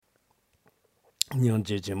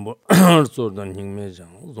냥제 전부 조던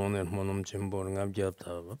힘매장 zon에 모놈 전부는 감기다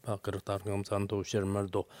바크르타르금 산도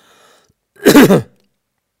셔머도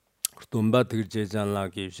돈바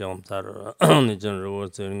들제잔라기 셴사르 니전로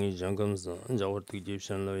저응이 정금스 저워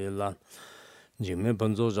들제션로일라 지메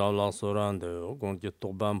번조 자라소란데 공지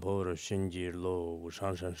도반포르 신지로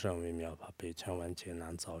우상선성위며 파페 창원체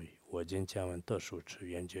难遭遇我今将闻特殊持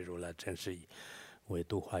愿解如来真实义为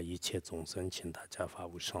度化一切众生请大家发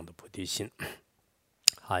无上的菩提心。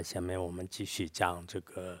好，下面我们继续讲这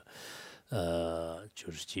个，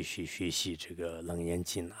就是继续学习这个楞严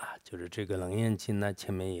经啊。就是这个楞严经呢，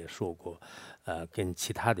前面也说过，跟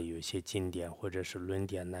其他的有些经典或者是论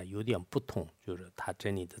点呢有点不同，就是它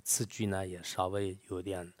这里的词句呢也稍微有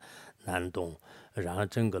点难懂。然后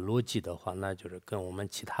整个逻辑的话，那就是跟我们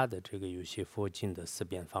其他的这个有些佛经的思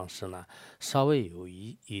辨方式呢，稍微有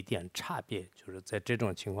一点差别。就是在这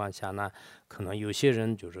种情况下呢，可能有些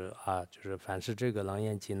人就是就是凡是这个楞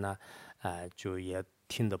严经呢，就也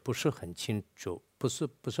听得不是很清楚，不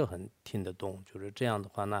是很听得懂。就是这样的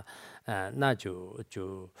话呢，那就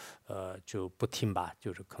不听吧。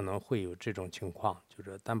就是可能会有这种情况。就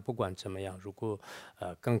是但不管怎么样，如果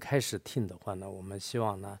刚开始听的话呢，我们希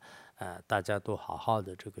望呢。大家都好好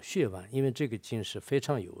的这个学完，因为这个经是非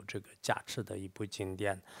常有这个价值的一部经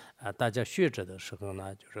典。大家学着的时候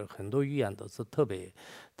呢，就是很多语言都是特别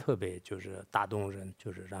就是打动人，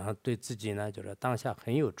就是然后对自己呢，就是当下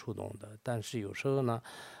很有触动的。但是有时候呢，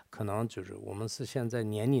可能就是我们是现在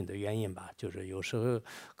年龄的原因吧，就是有时候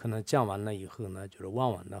可能讲完了以后呢，就是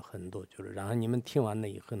忘完了很多，就是然后你们听完了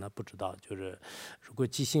以后呢，不知道就是如果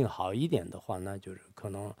记性好一点的话呢，就是可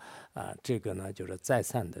能这个呢就是再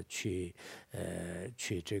三的去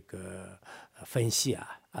这个分析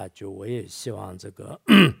就我也希望这个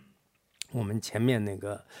我们前面那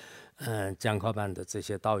个讲考班的这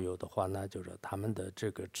些道友的话呢，就是他们的这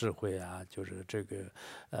个智慧就是这个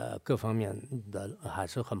各方面的还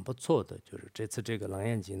是很不错的。就是这次这个楞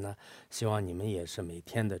严经呢，希望你们也是每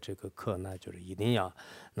天的这个课呢，就是一定要，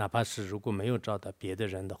哪怕是如果没有找到别的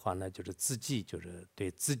人的话呢，就是自己就是对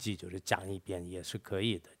自己就是讲一遍也是可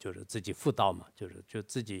以的。就是自己辅导嘛，就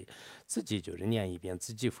自己就是念一遍，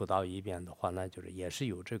自己辅导一遍的话呢，就是也是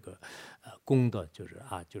有这个功德，就是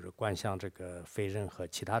就是观想这个非人和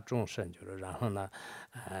其他众生，就是然后呢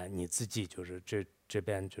你自己就是这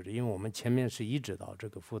边就是因为我们前面是一直到这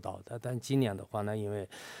个辅导的，但今年的话呢，因为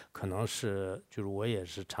可能是就是我也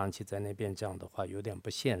是长期在那边讲的话有点不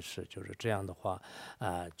现实，就是这样的话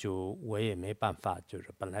就我也没办法，就是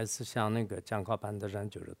本来是像那个讲考班的人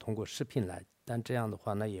就是通过视频来，但这样的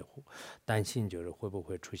话呢也担心就是会不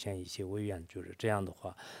会出现一些违愿，就是这样的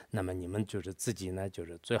话，那么你们就是自己呢就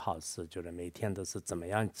是最好是就是每天都是怎么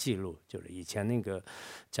样记录。就是以前那个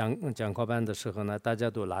讲考班的时候呢，大家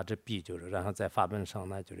都拿着笔，就是然后在法本上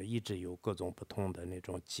呢就是一直有各种不同的那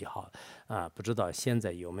种记号不知道现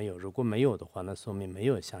在有没有，如果没有的话呢，说明没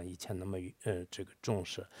有像以前那么这个重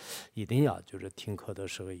视，一定要就是听课的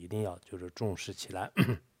时候一定要就是重视起来。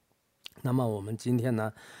那么我们今天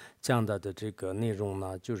呢讲到的这个内容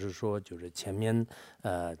呢，就是说就是前面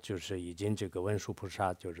就是已经这个文殊菩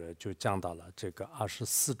萨就讲到了这个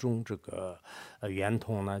24种这个圆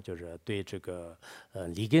通呢，就是对这个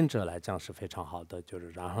离根者来讲是非常好的，就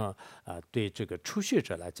是然后对这个初学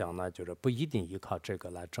者来讲呢，就是不一定依靠这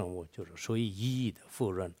个来证悟，就是属于一义的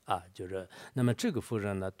夫人就是那么这个夫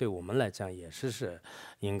人呢，对我们来讲也是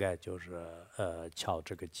应该就是敲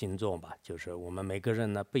这个经宗吧，就是我们每个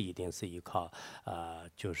人呢不一定是依靠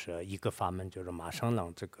就是一个法门就是马上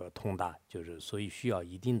让这个通达，就是所以需要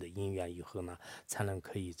一定的因缘以后呢才能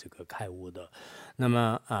可以这个开悟的。那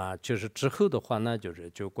么就是之后的话呢，就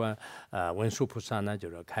是文殊菩萨呢就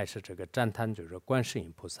是开始这个赞叹就是观世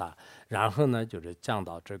音菩萨，然后呢就是讲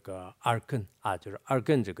到这个二根就是二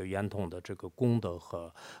根这个圆通的这个功德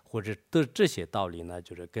和或者的这些道理呢，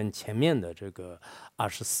就是跟前面的这个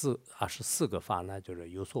24个法呢就是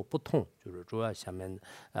有所不同，就是主要下面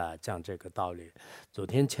讲这个道理。昨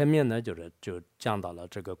天前面呢就讲到了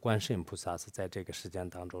这个观世音菩萨是在这个时间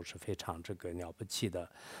当中是非常这个了不起的。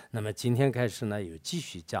那么今天开始呢有继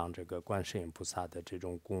续讲这个观世音菩萨的这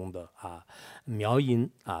种功德妙音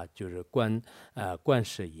就是观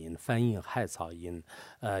世音、梵音、海草音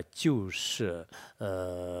就是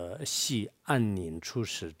系安宁出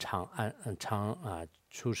世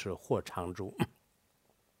出世或常住。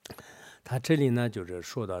他这里呢，就是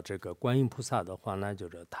说到这个观音菩萨的话呢，就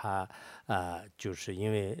是他就是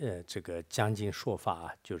因为这个讲经说法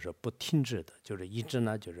啊，就是不停止的，就是一直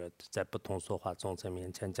呢，就是在不同说法众生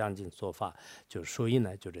面前讲经说法，就所以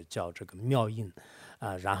呢，就是叫这个妙音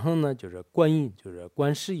然后呢，就是观音，就是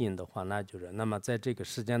观世音的话呢，就是那么在这个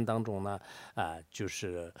时间当中呢，就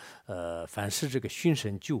是凡是这个寻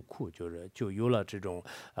声救苦，就有了这种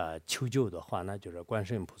求救的话呢，就是观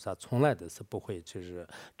世音菩萨从来都是不会就是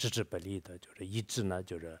置之不理的，就是一直呢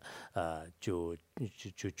就是就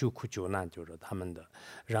救苦救难，就是他们的。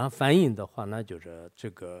然后梵音的话呢，就是这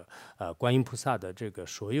个观音菩萨的这个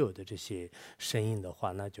所有的这些声音的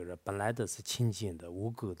话呢，就是本来都是清净的、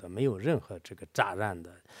无垢的，没有任何这个杂染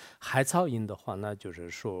的。海草音的话呢，就是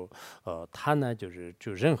说它呢就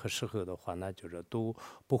任何时候的话呢，就是都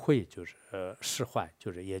不会就是释怀，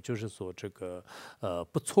就是也就是说这个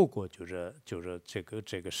不错过就是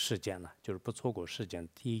这个事件了，就是不错过事件。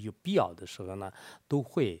第一有必要的时候呢，都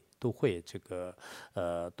会这个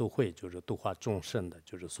都会就是度化众生的，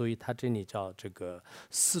就是所以它这里叫这个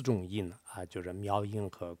四种音就是妙音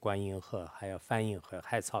和观音和还有梵音和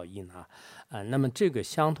海草音那么这个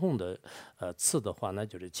相同的词的话呢，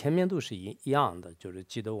就是前面都是一样的，就是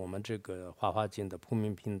记得我们这个华华经的普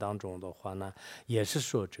门品当中的话呢，也是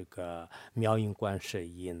说这个妙音观世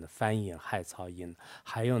音、梵音、海草音，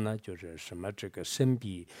还有呢就是什么这个身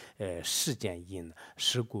彼世间音、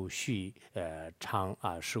是故续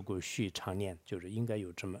是故续常念，就是应该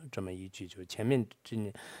有这么一句，就是前面这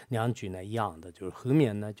两句呢一样的，就是后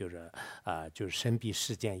面呢就是身彼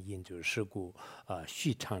世间音，就是是故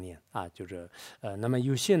续常念就是那么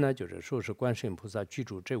有些呢就是说是观世音菩萨居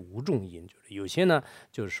住这5种音，就是有些呢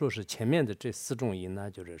就是说是前面的这4种音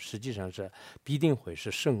呢，就是实际上是必定会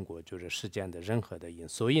是胜过就是世间的任何的音，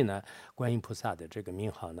所以呢观音菩萨的这个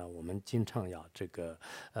名号呢，我们经常要这个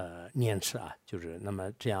念持就是那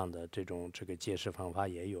么这样的这个解释方法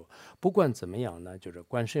也有。不管怎么样呢，就是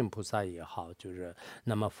观世音菩萨也好，就是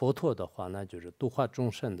那么佛陀的话呢，就是度化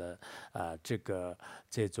众生的这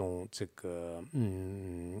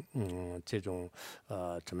种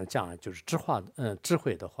怎么讲就是智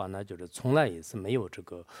慧的话呢，就是从来也是没有这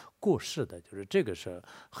个过世的，就是这个是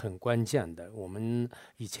很关键的。我们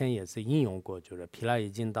以前也是应用过，就是毗拉耶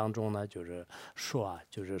经当中呢，就是说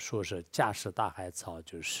就是说是驾驶大海草，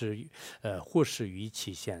就是或是于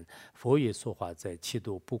其现，佛也说话在其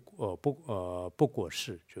度不过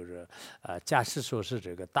世，就是假使说是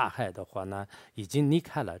这个大海的话呢，已经离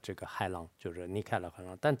开了这个海浪，就是离开了海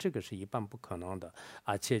浪，但这个是一般不可能的，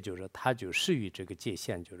而且就是它就适于这个界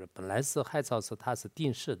限，就是本来是海草是它是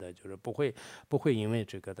定势的，就是不会因为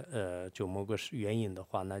这个的就某个原因的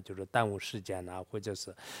话呢，就是耽误时间或者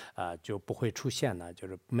是就不会出现就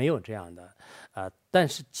是没有这样的但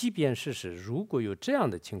是即便是如果有这样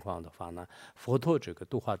的情况的话呢，佛陀这个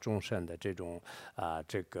度化众生的这种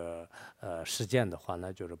实践的话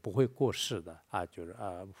呢，就是不会过世的就是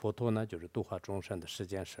佛陀呢就是度化众生的时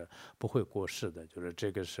间是不会过世的，就是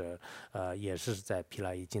这个是也是在毗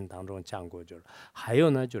拉耶经当中讲过，就是还有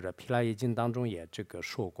呢就是毗拉耶经当中也这个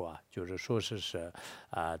说过就是说是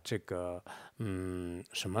这个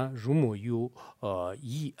什么如母有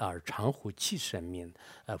一而长乎其生命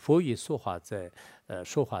佛语说话在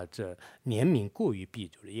说话这年龄过于必，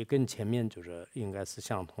就是也跟前面就是应该是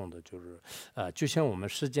相同的，就是就像我们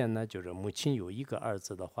世间呢，就是母亲有一个儿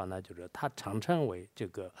子的话呢，就是他常常为这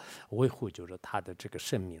个维护就是他的这个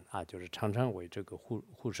生命就是常常为这个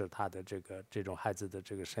护持他的这种孩子的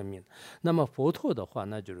这个生命。那么佛陀的话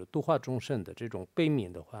呢，就是度化众生的这种悲悯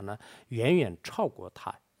的话呢，远远超过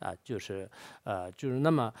他。就是那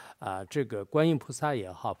么这个观音菩萨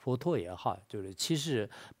也好，佛陀也好，就是其实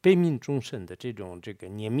悲悯众生的这个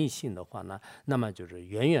怜悯性的话呢，那么就是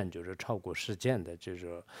远远就是超过世间的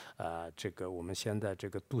这个我们现在这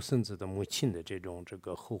个独生子的母亲的这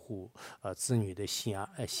个呵护子女的心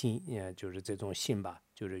就是这种心吧。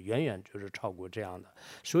就是远远就是超过这样的，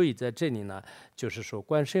所以在这里呢，就是说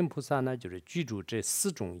观世音菩萨呢，就是居住这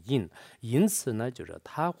4种因，因此呢，就是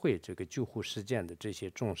他会这个救护世间的这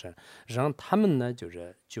些众生，让他们呢，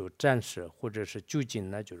就暂时或者是就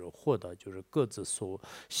近呢，就是获得就是各自所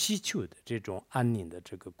希求的这种安宁的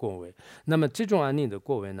这个果位。那么这种安宁的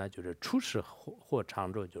果位呢，就是出世或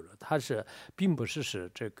常住，就是它是并不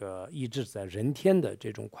是这个一直在人天的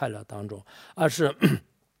这种快乐当中，而是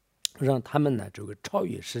让他们呢这个超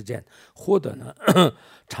越世间，获得呢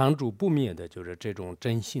常住不灭的就是这种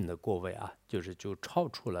真性的果位就超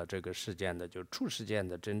出了这个世间的，就出世间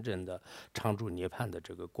的真正的常住涅槃的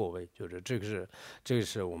这个果位，就是这个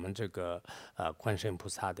是我们这个观世音菩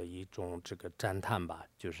萨的一种这个赞叹吧。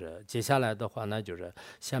就是接下来的话呢，就是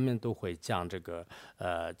下面都会讲这个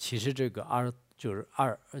其实这个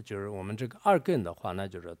就是我们这个二根的话呢，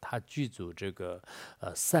就是它具足这个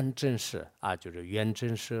三真实啊，就是圆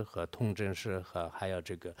真实和通真实和还有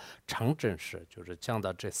这个常真实，就是讲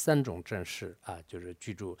到这三种真实啊，就是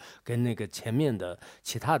具足跟那个前面的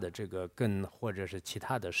其他的这个根或者是其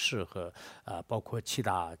他的事和包括其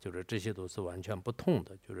他，就是这些都是完全不同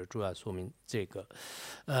的，就是主要说明这个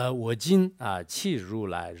我今啊，弃如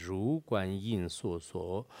来如观音所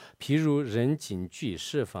说，譬如人尽具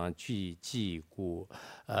十方具寂故，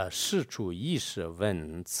事出意识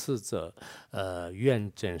问此则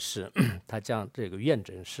愿真实。他讲这个愿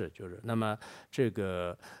真实，就是那么这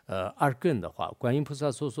个二根的话，观音菩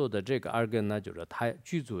萨所说的这个二根呢，就是他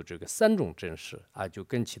具足这个三种真实啊，就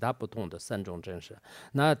跟其他不同的三种真实。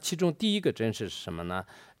那其中第一个真实是什么呢？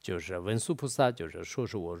就是文殊菩萨，就是说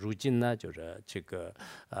是我如今呢，就是这个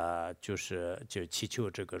就祈求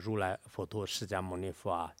这个如来佛陀释迦牟尼佛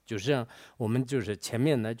啊，就像我们就是前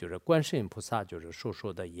面呢，就是观世音菩萨就是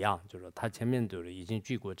说的一样，就是他前面就是已经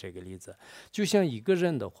举过这个例子，就像一个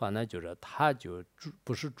人的话呢，就是他就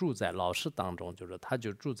不是住在老师当中，就是他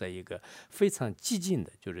就住在一个非常寂静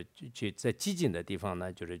的，就是在寂静的地方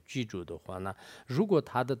呢，就是居住的话呢，如果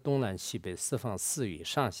他的东南西北四方四隅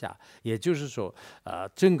上下，也就是说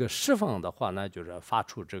整个释放的话呢，就是发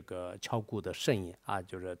出这个敲鼓的声音啊，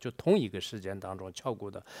就同一个时间当中敲鼓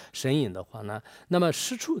的声音的话呢，那么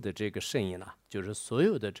施出的这个声音呢，就是所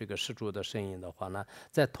有的这个施出的声音的话呢，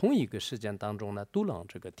在同一个时间当中呢，都能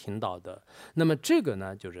这个听到的。那么这个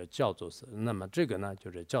呢，就是叫做是，那么这个呢，就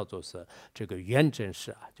是叫做是这个圆真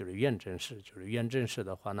实啊，就是圆真实，就是圆真实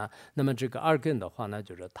的话呢，那么这个二根的话呢，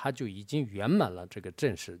就是它就已经圆满了这个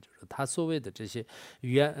真实，就是它所谓的这些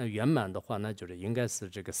圆满的话呢，就是应该是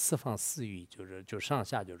这个四方四隅，就上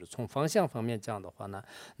下，就是从方向方面讲的话呢，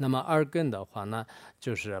那么二根的话呢，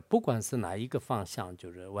就是不管是哪一个方向，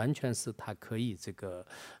就是完全是它可以这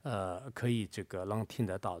个能听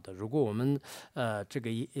得到的。如果我们这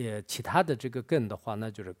个其他的这个根的话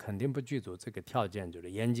呢，就是肯定不具足这个条件，就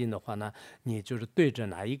是眼睛的话呢，你就是对着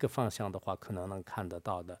哪一个方向的话，可能看得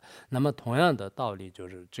到的。那么同样的道理，就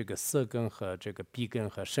是这个色根和这个鼻根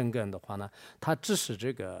和身根的话呢，它只是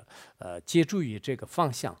这个借助于这个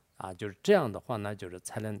方向。啊，就是这样的话呢，就是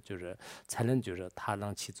才能它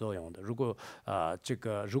能起作用的。如果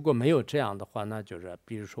如果没有这样的话呢，就是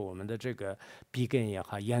比如说我们的这个鼻根也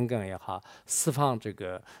好，咽根也好，四方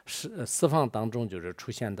当中就是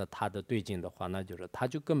出现的它的对境的话呢，就是它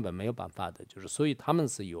就根本没有办法的，就是所以他们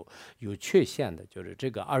是有缺陷的。就是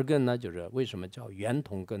这个二根呢，就是为什么叫圆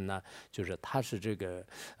通根呢？就是它是这个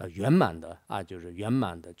圆满的啊，就是圆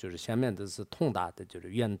满的，就是前面的是通达的，就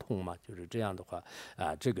是圆通嘛，就是这样的话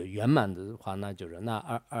这个圆满的话呢，就是那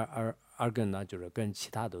二根呢，就是跟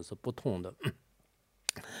其他都是不同的。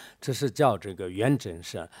这是叫这个圆真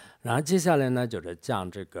实，然后接下来呢，就是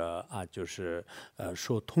讲这个就是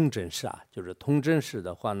说通真实啊，就是通真实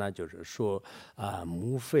的话呢，就是说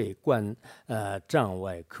目非观障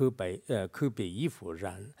外可被依附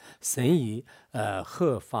然，身以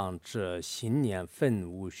何妨者心念愤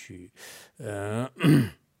无虚，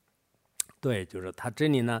对，就是他这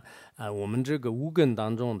里呢，我们这个五根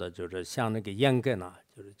当中的，就是像那个咽根啊，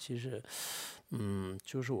就是其实。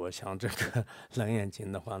就是我想这个楞严经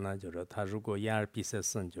的话呢，就是他如果眼耳鼻舌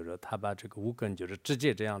身，就是他把这个五根就是直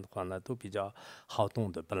接这样的话呢，都比较好动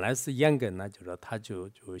的。本来是咽根呢，就是他就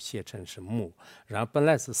写成是目，然后本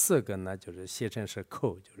来是色根呢，就是写成是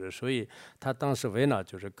口，就是所以他当时为了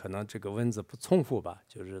就是可能这个文字不重复吧，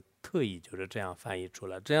就是特意就是这样翻译出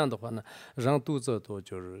来。这样的话呢，让读者都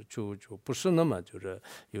就不是那么就是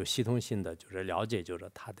有系统性的就是了解就是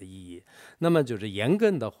它的意义。那么就是言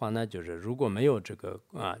根的话呢，就是如果没有这个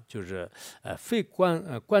就是非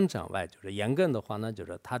观障外，就是言根的话呢，就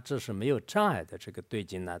是它这是没有障碍的这个对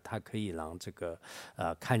境呢，它可以让这个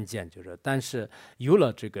看见，就是但是有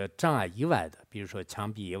了这个障碍以外的，比如说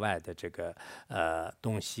墙壁以外的这个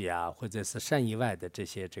东西啊，或者是山以外的这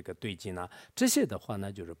些这个对境呢，这些的话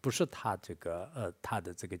呢，就是不是它这个它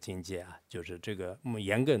的这个境界啊，就是这个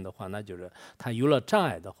言根的话呢，就是它有了障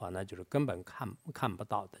碍的话呢，就是根本看不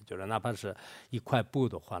到的，就是哪怕是一块布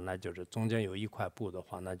的话，那就是中间有一块布的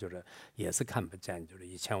话，那就是也是看不见。就是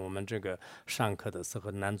以前我们这个上课的时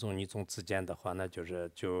候，男中女中之间的话，那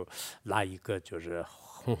就拉一个就是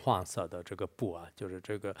红黄色的这个布啊，就是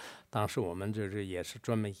这个当时我们就是也是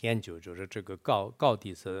专门研究，就是这个高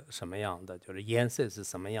低是什么样的，就是颜色是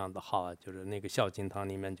什么样的好啊，就是那个小经堂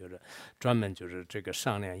里面就是专门就是这个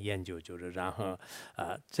商量研究，就是然后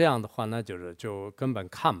这样的话呢，就根本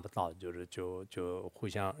看不到，就互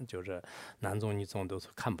相就是男中女中都是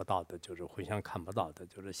看不到的，就是互相看不到的，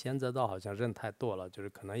就是现在倒好像人太多了，就是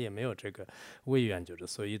可能也没有这个位元，就是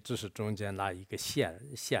所以只是中间拉一个线，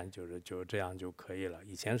就这样就可以了。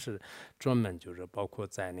以前是专门就是包括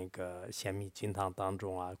在那个显密金堂当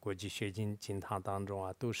中啊，国际学金堂当中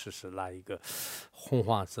啊，都是拉一个红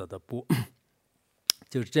黄色的布。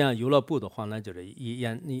就是这样，有了布的话呢，就是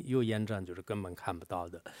有烟障，就是根本看不到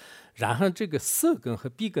的。然后这个色根和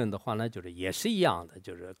闭根的话呢，就是也是一样的，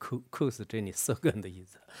就是扣是这里色根的意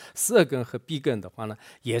思。色根和闭根的话呢，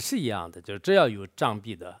也是一样的，就是只要有障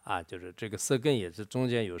壁的啊，就是这个色根也是中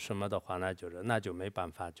间有什么的话呢，就是那就没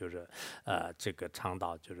办法，就是这个肠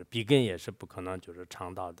道，就是闭根也是不可能就是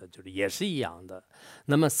肠道的，就是也是一样的。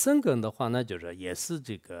那么深根的话呢，就是也是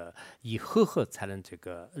这个以和才能这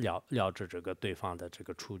个了知这个对方的这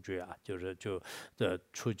个触觉啊，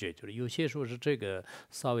触觉，就是有些时候是这个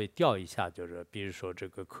稍微调一下，就是比如说这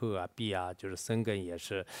个口啊、鼻啊，就是深根也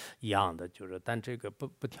是一样的，就是但这个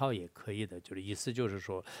不调也可以的，就是意思就是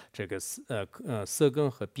说这个色根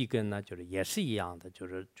和闭根呢，就是也是一样的，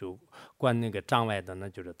就关那个障外的呢，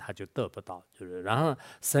就是他就得不到，就是然后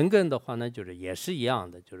深根的话呢，就是也是一样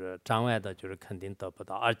的，就是障外的就是肯定得不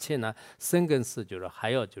到，而且呢，深根是就是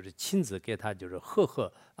还要就是亲自给他就是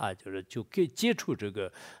呵啊，就给接触这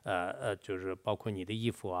个就是包括你的衣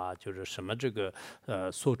服啊，就是什么这个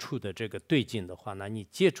所处的这个对境的话，那你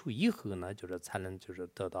接触以后呢，就是才能就是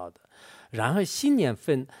得到的。然后新年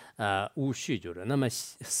分戊戌，就是那么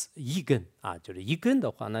一根啊，就是一根的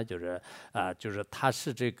话呢，就是它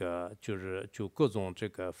是这个就各种这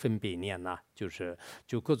个分别念呐、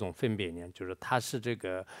就各种分别念，就是它是这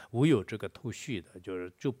个无有这个头绪的，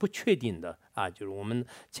就不确定的啊，就是我们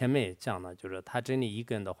前面也讲了，就是它这里一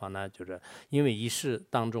根的话呢，就是因为仪式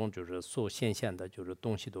当中就是所显现的，就是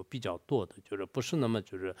东西都比较多的，就是不是那么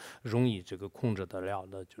就是容易这个控制得了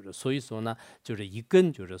的，就是所以说呢，就是一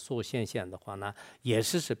根就是所显现的话呢，也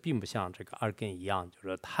是并不像这个二根一样，就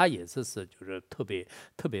是它也就是特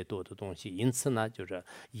别多的东西，因此呢，就是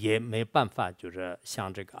也没办法就是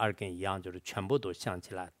像这个二根一样，就是全部都想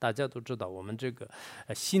起来。大家都知道，我们这个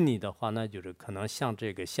心里的话呢，就是可能像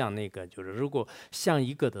这个像那个，就是如果像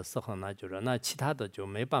一个的时候呢，就是那其他的就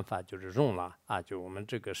没办法就是用了啊。就我们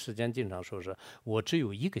这个时间经常说是我只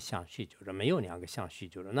有一个相续，就是没有两个相续，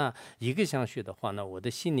就是那一个相续的话呢，我的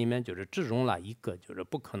心里面就是只容了一个，就是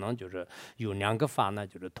不可能就是有两个法呢，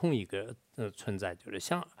就是同一个存在，就是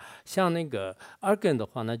像那个二根的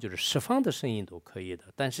话呢，就是释放的声音都可以的，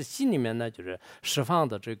但是心里面呢，就是释放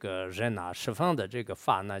的这个人啊，释放的这个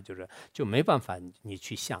法呢，就没办法你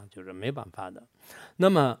去想，就是没办法的。那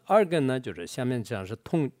么二根呢，就是下面讲是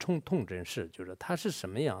通真式，就是它是什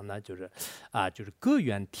么样呢？就是各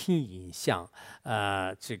缘听影像，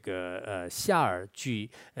这个下耳具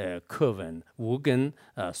课文无根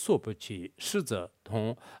所不去实则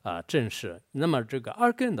同正式。那么这个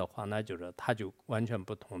二根的话呢，就是它就完全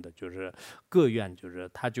不同的，就是各缘，就是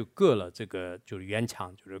它就隔了这个就是原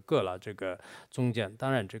腔，就是隔了这个中间。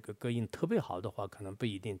当然这个隔音特别好的话，可能不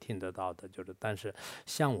一定听得到的，就是但是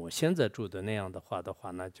像我现在住的那样的话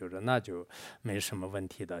呢，那就没什么问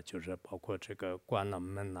题的，就是包括这个关了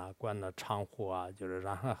门啊，关了窗户啊，就是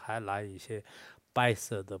然后还拿一些白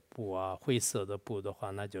色的布啊、灰色的布的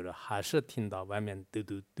话，那就是还是听到外面嘟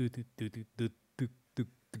嘟嘟嘟嘟嘟嘟嘟嘟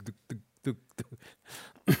嘟嘟嘟嘟。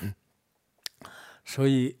所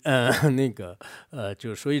以那个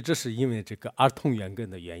所以这是因为这个儿童缘根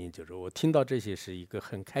的原因，就是我听到这些是一个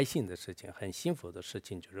很开心的事情，很幸福的事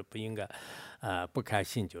情，就是不应该不开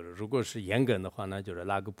心，就是如果是严根的话呢，就是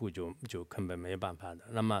拉个布就根本没办法的。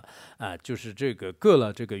那么就是这个隔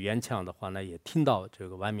了这个原腔的话呢，也听到这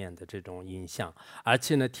个外面的这种音响，而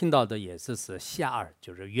且呢听到的也是下耳，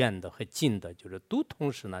就是远的和近的，就是都同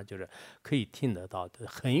时呢就是可以听得到的，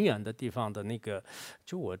很远的地方的那个，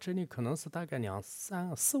就我这里可能是大概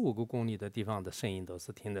4-5个公里的地方的声音都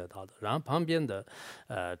是听得到的。然后旁边的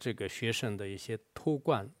这个学生的一些托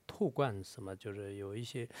灌什么，就是有一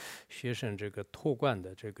些学生这个托灌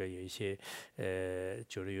的这个有一些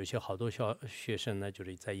就是有些好多学生呢，就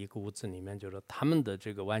是在一个屋子里面，就是他们的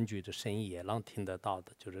这个玩具的声音也能听得到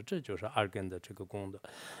的，就是这就是二根的这个功德。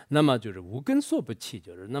那么就是无根所不起，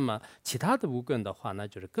就是那么其他的无根的话呢，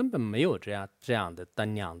就是根本没有这样的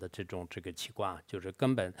单量的这个器官，就是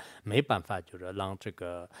根本没办法，就是让这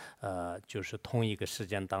个就是同一个时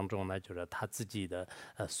间当中呢，就是他自己的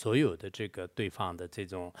所有的这个对方的这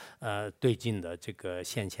种对境的这个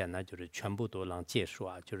现象呢，就是全部都能结束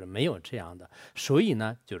啊，就是没有这样的。所以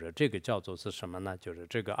呢，就是这个叫做是什么呢？就是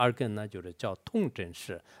这个二根呢，就是叫通真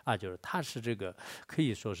式啊，就是它是这个可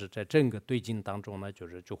以说是在整个对境当中呢，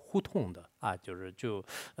就互通的啊，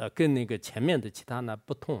跟那个前面的其他呢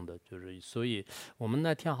不同的，所以我们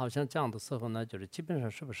那天好像讲的时候呢，基本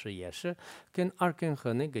上是不是也是跟二根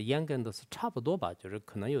和那个烟根的是差不多吧，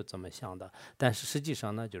可能有这么想的，但是实际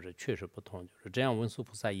上呢，确实不同，这样文殊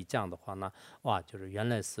菩萨一讲的话呢，哇，原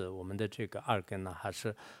来是我们的这个二根呢还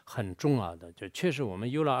是很重要的，确实我们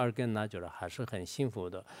有了二根呢，还是很幸福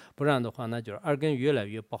的，不然的话呢，二根越来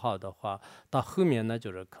越不好的话，到后面呢，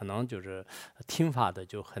可能听法的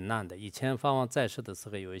就很难的。以前法王在世的时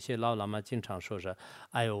候，有一些老喇嘛经常说是，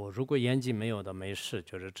哎呦，如果眼睛没有的没事，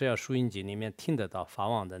只要收音机里面听得到法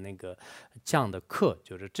王的那个讲的课，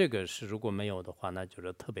这个是如果没有的话，那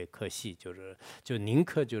特别可惜，就宁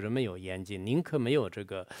可没有眼睛，宁可没有这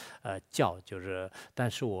个教，但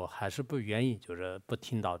是我还是不愿意不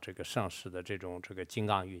听到这个上师的这个金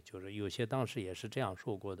刚语，有些当时也是这样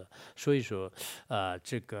说过的。所以说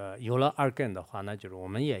这个有了二根的话呢，我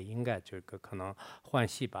们也应该可能欢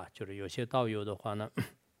喜吧，有些道友的话呢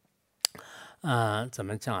怎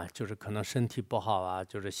么讲啊？可能身体不好啊，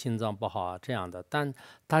心脏不好啊这样的，但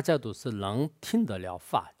大家都是能听得了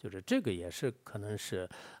法，这个也是可能是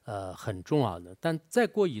很重要的。但再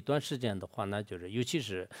过一段时间的话呢，尤其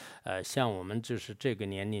是像我们这个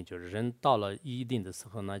年龄，人到了一定的时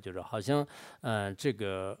候呢，好像这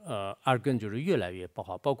个二根越来越不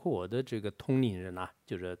好，包括我的这个同龄人啊，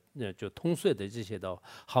就同岁的这些的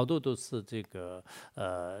好多都是这个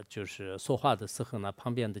说话的时候呢，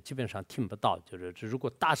旁边的基本上听不到。如果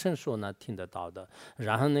大声说呢听得到的，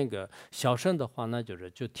然后那个小声的话呢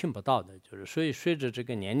就听不到的，所以随着这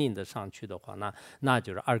个年龄的上去的话呢，那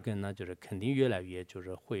二根呢肯定越来越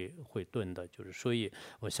会钝的，所以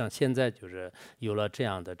我想现在有了这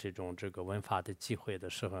样的这个文法的机会的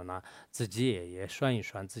时候呢，自己也算一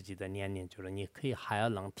算自己的年龄，你可以还要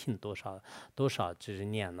能听多少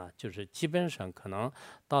年呢，基本上可能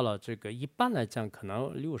到了这个一般来讲可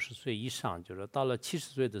能60岁以上，到了70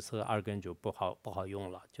岁的时候二根就不好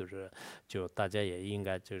用了，大家也应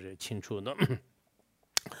该清楚的。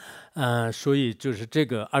所以这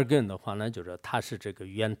个二根的话呢，它是这个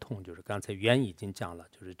圆通，刚才圆已经讲了，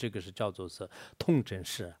这个是叫做是通真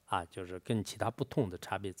式啊，跟其他不同的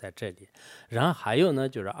差别在这里。然后还有呢，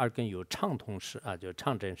二根有畅通式啊，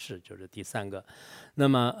畅真式，第三个。那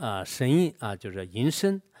么声音啊，音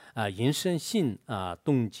声啊，音声性啊，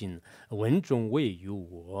动静文中未有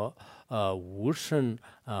我，无声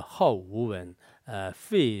好无闻。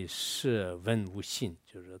非是闻无性，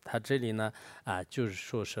它这里呢就是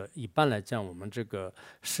说是一般来讲，我们这个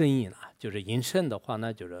声音啊，音声的话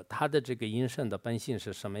呢，它的这个音声的本性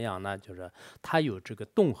是什么样呢？它有这个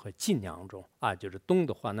动和静两种啊，动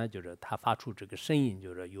的话呢，它发出这个声音，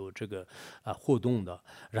有这个活动的；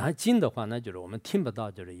然后静的话呢，我们听不到，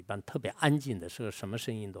一般特别安静的时候，什么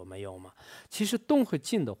声音都没有嘛。其实动和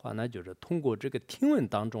静的话呢，通过这个听闻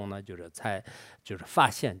当中呢，才发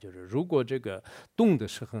现，如果这个动的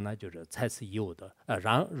时候呢，才是有的，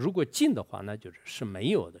然后如果静的话呢，是没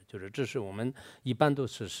有的，这是我们一般都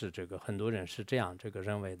是这个很多人是这样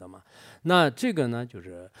认为的嘛。那这个呢，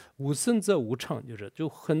无声则无唱，就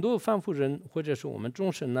很多凡夫人或者是我们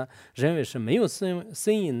众生呢，认为是没有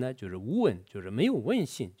声音呢，无闻，没有闻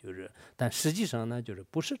性，但实际上呢，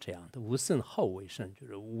不是这样的，无声好为声，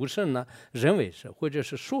无声呢，认为是或者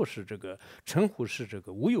是说是这个称呼是这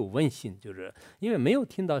个无有闻性，因为没有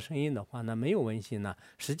听到声音的话呢，没有闻性呢，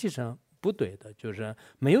实际上不对的，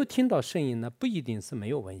没有听到声音呢，不一定是没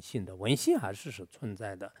有闻性的，闻性还是存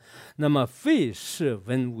在的。那么非是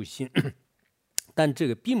闻无性。但这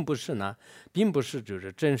个并不是呢，并不是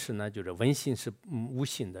真实呢，闻性是无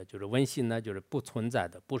性的，闻性呢不存在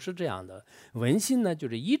的，不是这样的。闻性呢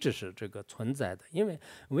一直是这个存在的，因为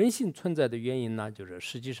闻性存在的原因呢，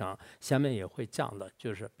实际上下面也会讲的，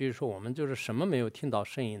比如说我们什么没有听到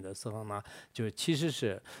声音的时候呢，其实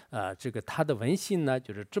是这个它的闻性呢，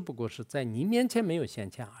只不过是在你面前没有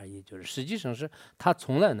现前而已，实际上是它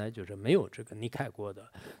从来呢没有这个离开过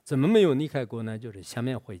的。怎么没有离开过呢？下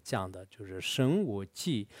面会讲的，生我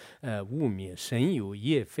寂无灭，身有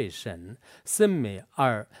业非身，生灭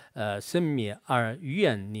而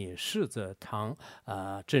愿逆，实则常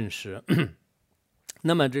真实。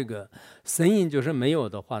那么这个声音没有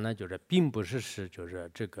的话呢，并不是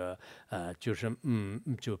这个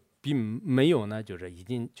就并没有呢，已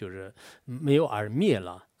经没有而灭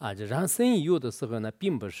了啊，就然后生意有的时候呢，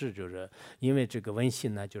并不是就是因为这个文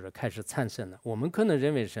性呢，就是开始产生了。我们可能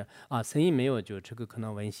认为是啊，生意没有，就这个可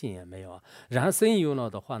能文性也没有啊。然后生意有了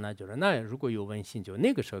的话呢，就是那如果有文性，就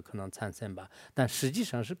那个时候可能产生吧。但实际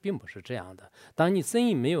上是并不是这样的。当你生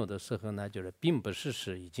意没有的时候呢，就是并不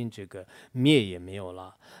是已经这个灭也没有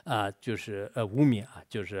了啊，就是无灭啊，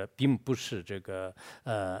就是并不是这个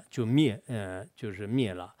就灭就是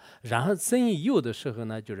灭了。然后生意有的时候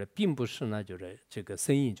呢，就是并不是呢，就是这个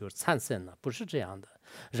生意就产生了，不是这样的。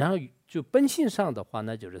然后就本性上的话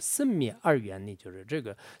呢，就是生灭二元呢，就是这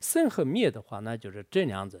个生和灭的话呢，就是这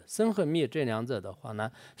两者，生和灭这两者的话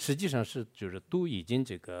呢，实际上是就是都已经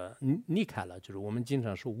这个离开了，就是我们经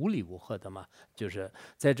常说无离无合的嘛，就是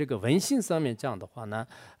在这个文性上面讲的话呢，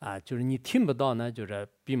啊，就是你听不到呢，就是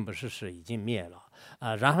并不是已经灭了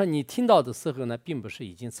啊，然后你听到的时候呢，并不是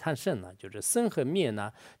已经产生了，就是生和灭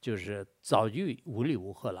呢，就是早就无离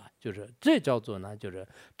无合了，就是这叫做呢，就是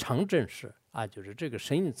常正式。啊，就是这个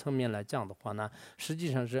神意层面来讲的话呢，实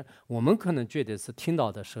际上是我们可能觉得是听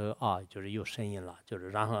到的时候啊，就是有声音了，就是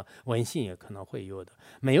然后文性也可能会有的；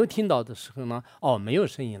没有听到的时候呢，哦，没有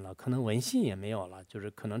声音了，可能文性也没有了，就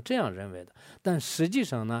是可能这样认为的。但实际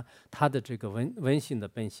上呢，它的这个文性的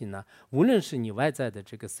本性呢，无论是你外在的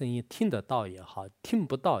这个声音听得到也好，听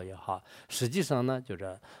不到也好，实际上呢，就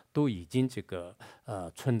是都已经这个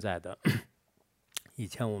存在的。以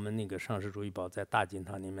前我们那个上师主义宝在大经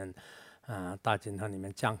堂里面。大经堂里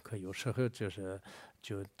面讲课，有时候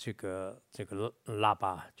就这个喇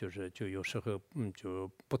叭，就有时候就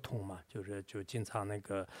不通嘛，就经常那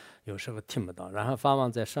个有时候听不到。然后法王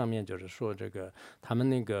在上面就是说这个他们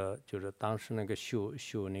那个就是当时那个修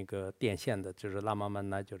那个电线的，就是喇嘛们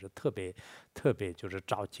呢，就是特别就是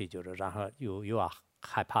着急，就是然后又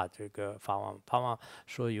害怕这个法王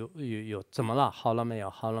说有怎么了？好了没有？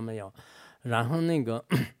好了没有？然后那个。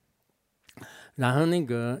然后那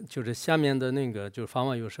个就是下面的那个，就是法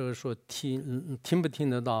王有时候说听不听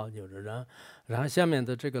得到，就是然后下面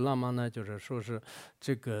的这个喇嘛呢，就是说是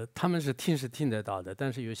这个他们是听得到的，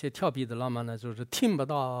但是有些调皮的喇嘛呢，就是听不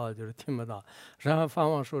到，就是听不到。然后法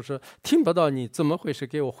王说是听不到，你怎么回事？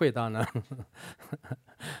给我回答呢？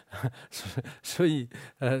所以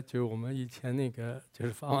就我们以前那个就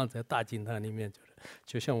是法王在大经堂里面，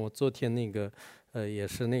就像我昨天那个也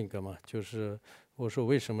是那个嘛，就是。我说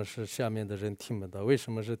为什么是下面的人听不到？为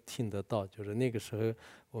什么是听得到？就是那个时候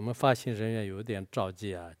我们发行人员有点着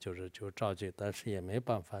急啊，就着急，但是也没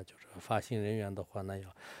办法，就是发行人员的话呢，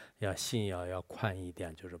要心要宽一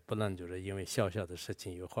点，就是不能就是因为小小的事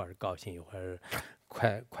情一会儿高兴一会儿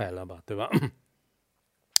快乐吧，对吧？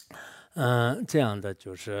这样的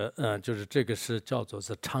就是就是这个是叫做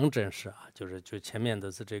是常真实啊，就前面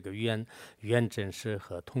的是这个圆真实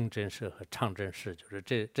和通真实和常真实，就是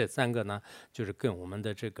这三个呢，就是跟我们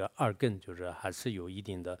的这个二根就是还是有一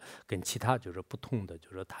定的跟其他就是不同的，就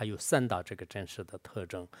是它有三大这个真实的特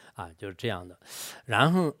征啊，就是这样的。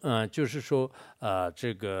然后就是说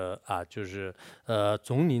这个啊就是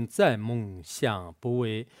总领在梦想不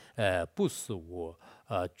为不是我。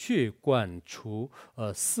觉观出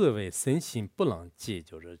思维身心不能记，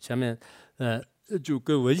就是前面就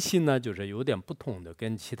跟文心呢，就是有点不同的，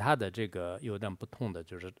跟其他的这个有点不同的，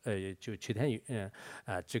就是就曲天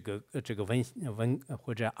这个文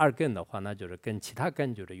或者二根的话呢，就是跟其他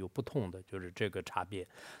根就是有不同的，就是这个差别。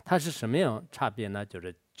它是什么样差别呢？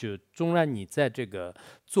就纵然你在这个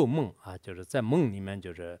做梦啊，就是在梦里面，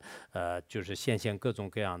就是现象各种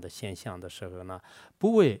各样的现象的时候呢，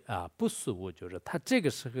不为不是物，就是它这个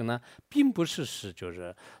时候呢，并不是就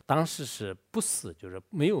是当时是不是就是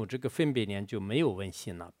没有这个分别念就没有文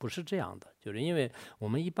性了，不是这样的，就是因为我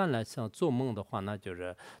们一般来讲做梦的话呢，就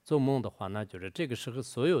是这个时候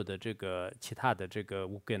所有的这个其他的这个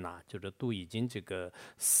五根啊，就是都已经这个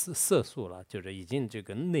色素了，就是已经这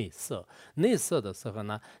个内色的时候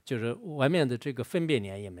呢。就是外面的这个分别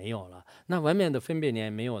念也没有了，那外面的分别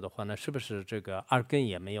念没有的话呢，是不是这个二根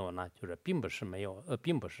也没有呢？就是并不是没有，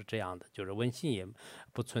并不是这样的，就是文性也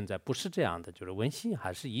不存在，不是这样的，就是文性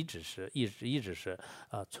还是一直是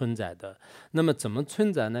存在的。那么怎么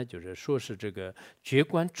存在呢？就是说是这个觉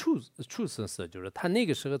观处生色，就是它那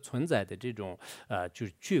个时候存在的这种就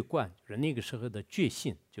是觉观，就是那个时候的觉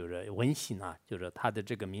性。就是文性啊，就是它的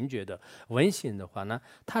这个明觉的文性的话呢，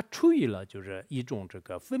它处于了就是一种这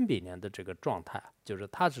个分别念的这个状态，就是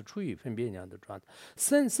它是处于分别念的状态，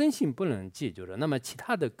身性不能记，就是那么其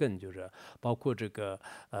他的根就是包括这个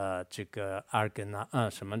二根啊，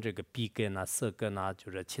什么这个鼻根啊、色根啊，就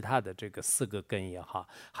是其他的这个四个根也好，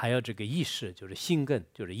还有这个意识就是心根，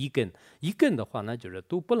就是一根的话呢，就是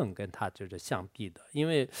都不能跟它就是相比的，因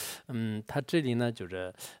为它这里呢就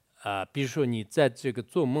是。比如说你在这个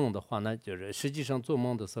做梦的话呢，就是实际上做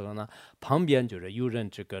梦的时候呢，旁边就是有人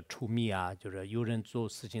这个出密啊，就是有人做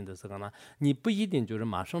事情的时候呢，你不一定就是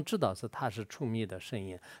马上知道是他是出密的声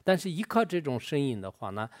音，但是依靠这种声音的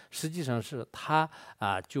话呢，实际上是他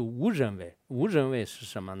就误认为是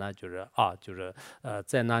什么呢？就是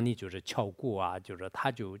在那里就是敲鼓啊，就是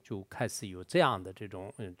他就开始有这样的这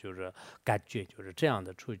种就是感觉，就是这样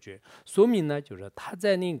的触觉，说明呢就是他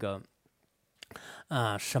在那个。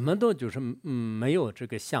什么都就是没有这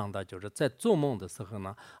个想的，就是在做梦的时候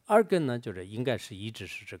呢，二根呢就是应该是一直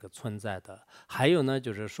是这个存在的。还有呢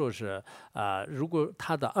就是说是如果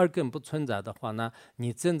他的二根不存在的话呢，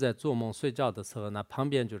你正在做梦睡觉的时候呢，旁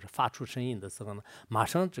边就是发出声音的时候呢，马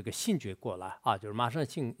上这个醒觉过来啊，就是马上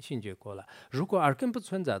醒觉过来。如果二根不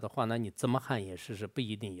存在的话呢，你怎么喊也是不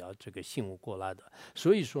一定要这个醒悟过来的。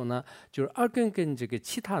所以说呢，就是二根跟这个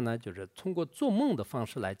其他呢，就是通过做梦的方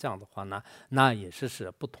式来讲的话呢，那也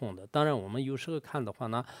是不同的。当然，我们有时候看的话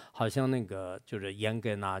呢，好像那个就是眼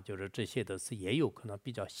根啊，就是这些的是也有可能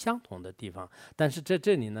比较相同的地方。但是在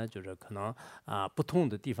这里呢，就是可能不同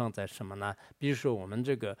的地方在什么呢？比如说我们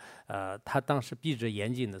这个他当时闭着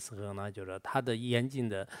眼睛的时候呢，就是他的眼睛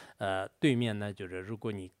的对面呢，就是如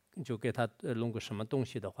果你就给他弄个什么东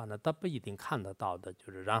西的话呢，他不一定看得到的，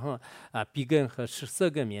就是然后鼻根和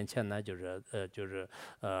色根面前呢，就是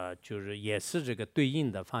也是这个对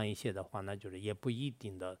应的放一些的话呢，就是也不一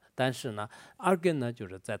定的。但是呢，二根呢，就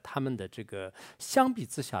是在他们的这个相比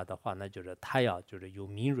之下的话呢，就是他要就是有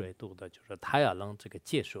敏锐度的，就是他要能这个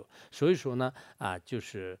接受。所以说呢，就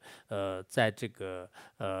是在这个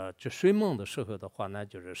就睡梦的时候的话呢，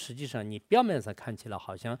就是实际上你表面上看起来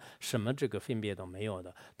好像什么这个分别都没有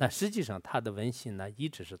的。但实际上，它的文性呢一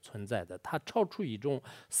直是存在的，它超出一种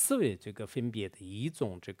思维这个分别的一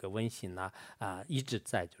种这个文性呢一直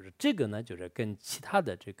在，就是这个呢就是跟其他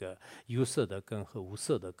的这个有色的根和无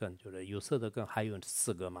色的根，就是有色的根还有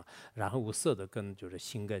4个嘛，然后无色的根就是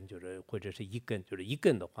心根，就是或者是一根，就是一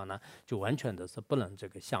根的话呢，就完全的是不能这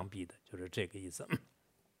个相比的，就是这个意思。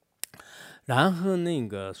然后那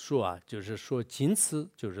个说就是说仅此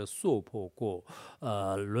就是说破过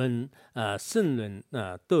圣论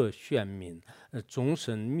得宣明终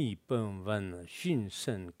身密本文训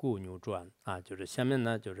圣过牛传就是下面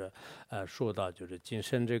呢就是说到就是今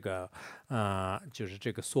生这个就是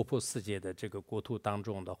这个娑婆世界的这个国土当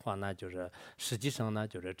中的话呢，就是实际上呢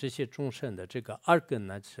就是这些众生的这个二根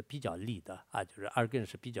呢是比较利的就是二根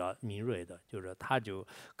是比较敏锐的，就是他就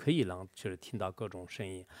可以让就是听到各种声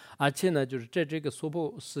音，而且呢就是在这个娑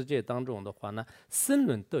婆世界当中的话呢，声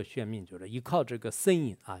论得宣明，就是依靠这个声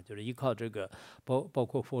音就是依靠这个包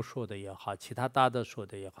括佛说的也好，其他大德说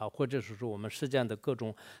的也好，或者是说我们实践的各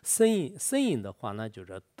种声音的话呢，就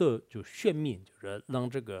是就宣明，就是让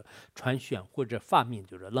这个传宣或者发明，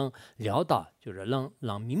就是让了导，就是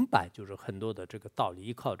让明白，就是很多的这个道理，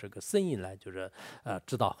依靠这个声音来就是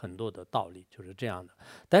知道很多的道理，就是这样的。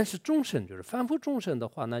但是众生就是凡夫众生的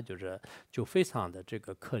话呢，就非常的这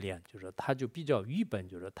个可怜，就是他就比较愚笨，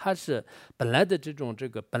就是他是本来的这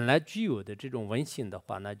个本来具有的这种文性的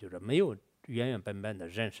话呢，就是没有原本的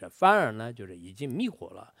认识，反而呢就是已经迷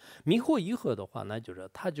惑了。迷惑以后的话呢，就是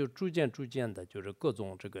他就逐渐的，就是各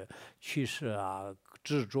种这个趋势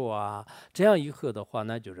执着这样以后的话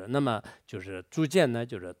呢，就是那么就是逐渐呢，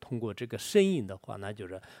就是通过这个声音的话呢，就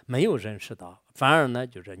是没有认识到，反而呢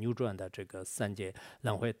就是扭转的这个三界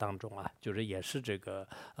轮回当中就是也是这个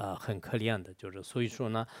很可怜的，就是所以说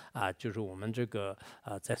呢就是我们这个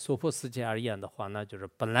在娑婆世界而言的话呢，就是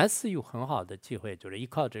本来是有很好的机会，就是依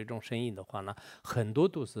靠这种声音的话呢，很多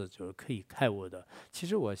都是就是可以开悟的。其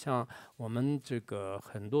实我想我们这个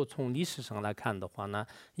很多从历史上来看的话呢，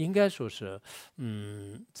应该说是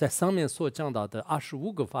在上面所讲到的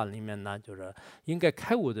25个法里面呢，就是应该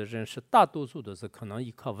开悟的人是大多数都是可能依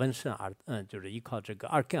靠闻声就是依靠这个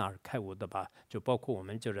二根而开悟的吧，就包括我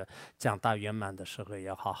们就是讲大圆满的时候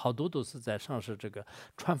也好，好多都是在上师这个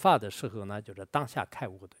传法的时候呢，就是当下开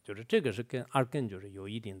悟的，就是这个是跟二根就是有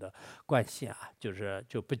一定的关系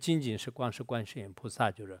就不仅仅是光是观世音菩萨，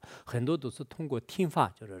就是很多都是通过听法，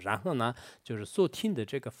就是然后呢就是所听的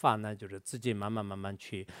这个法呢，就是自己慢慢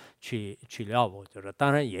去了悟，就是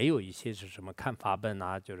当然也有一些是什么看法本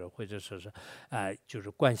就是或者是就是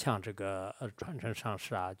观想这个传承上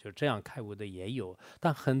师就这样开悟的也有，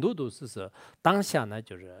但很多都是当下呢，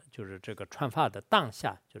就是这个传法的当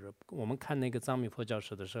下，就是我们看那个藏密佛教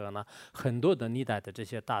史的时候呢，很多的历代的这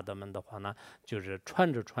些大德们的话呢，就是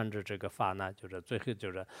穿着这个法呢，就是最后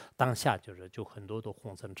就是当下就很多的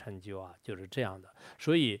红尘成就啊，就是这样的。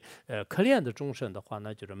所以可怜的众生的话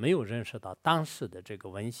呢，就是没有认识到当时的这个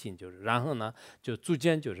文性，就是然后呢就逐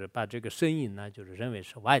渐就是把这个声音呢，就是认为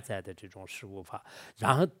是外在的这种事物法，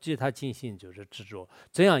然后对他进行就是执着，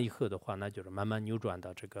这样以后的话呢，就是慢慢扭转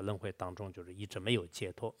到这个轮回当中，就是一直没有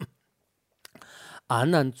解脱。阿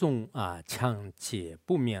难众啊，强解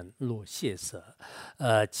不免落谢色，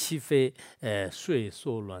其非岁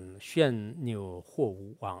所轮旋牛或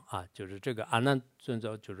无王啊，就是这个阿难尊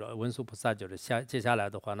者，就是文殊菩萨，就是接下来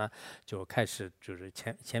的话呢，就开始就是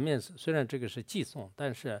前面虽然这个是寄送，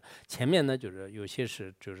但是前面呢，就是有些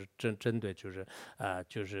是就是针对就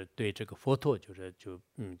是对这个佛陀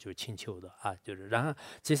就请求的啊，就是然后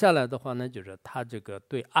接下来的话呢，就是他这个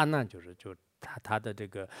对阿难就。他的这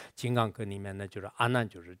个金刚歌里面呢，就是阿难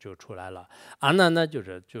就出来了。阿难呢，就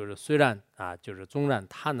是虽然啊，就是纵然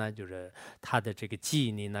他呢，就是他的这个记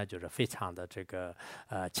忆力呢，就是非常的这个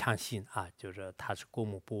强劲啊，就是他是过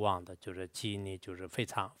目不忘的，就是记忆力就是非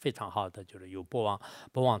常非常好的，就是有不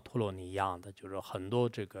忘陀罗尼一样的，就是很多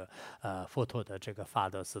这个佛陀的这个法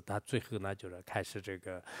德是他最后呢，就是开始这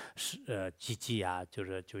个记啊，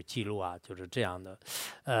就记录啊，就是这样的。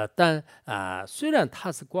但虽然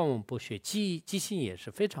他是观闻不学，记性也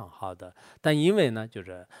是非常好的，但因为呢，就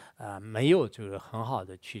是没有就是很好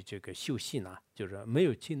的去这个修习呢，就是没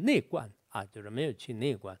有去内观啊，就是没有去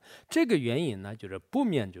内观，这个原因呢，就是不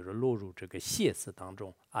免就是落入这个邪思当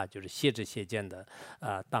中啊，就是邪知邪见的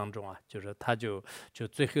当中啊，就是他就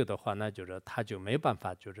最后的话呢，就是他就没办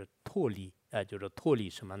法就是脱离。就是脱离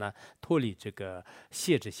什么呢？脱离这个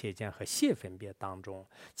邪知邪见和邪分别当中，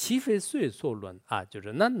其非随所论啊，就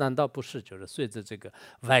是那难道不是就是随着这个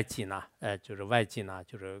外境呢？就是外境呢，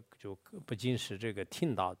就不仅是这个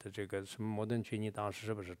听到的这个什么摩登群尼当时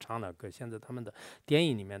是不是唱的歌？现在他们的电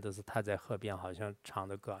影里面都是他在河边好像唱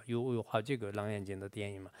的歌，有好几个《狼眼睛》的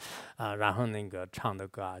电影嘛，然后那个唱的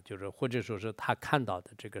歌啊，就是或者说是他看到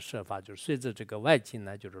的这个设法，就是随着这个外境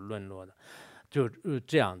呢，就是沦落的。就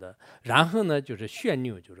这样的，然后呢，就是旋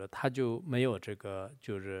钮，就是他就没有这个，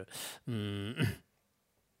就是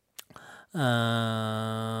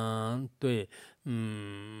对，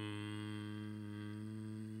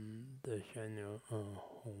对旋钮，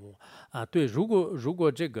对，如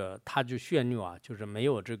果这个它就旋钮啊，就是没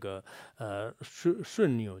有这个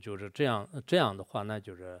顺钮，就是这样的话，那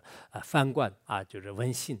就是翻观啊，就是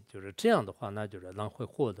闻性，就是这样的话，那就是能会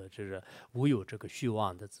获得就是无有这个虚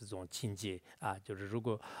妄的这种境界啊，就是如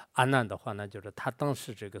果阿难的话呢，就是他当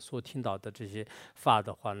时这个所听到的这些法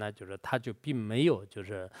的话呢，就是他就并没有就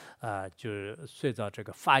是随着这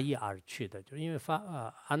个法义而去的，就是因为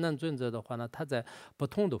阿难尊者的话呢，他在不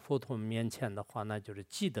同的佛陀面前的话呢，就是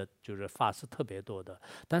记得就是法是特别多的，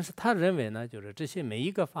但是他认为呢，就是这些每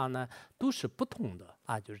一个法呢都是不同的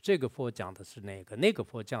啊，就是这个佛讲的是那个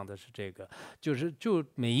佛讲的是这个，就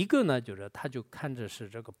每一个呢，就是他就看着是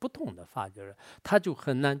这个不同的法，就是他就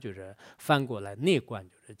很难就是翻过来内观，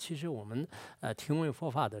就是其实我们听闻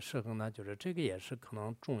佛法的时候呢，就是这个也是可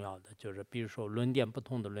能重要的，就是比如说论点不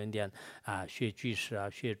同的论点学句式啊，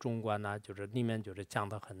学中观啊，就是里面就是讲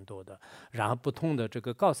的很多的，然后不同的这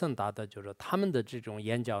个高僧大德，就是他们的这种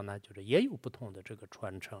言教呢，就是也有不同的这个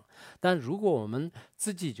传承。但如果我们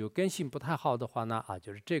自己就根性不太好的话呢，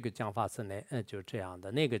就是这个讲法是就是这样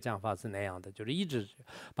的，那个讲法是那样的，就是一直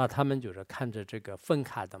把他们就是看着这个分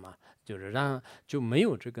开的嘛，就是就没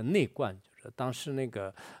有这个内观。当时那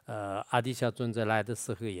个阿底峡尊者来的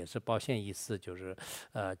时候也是保险意思，就是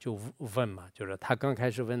就问嘛，就是他刚开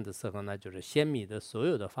始问的时候呢，就是先密的所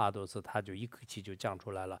有的法都是他就一口气就讲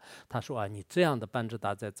出来了。他说你这样的班智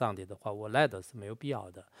达在藏地的话，我来的是没有必要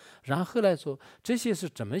的。然后后来说这些是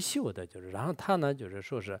怎么修的，就是然后他呢就是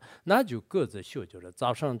说是那就各自修，就是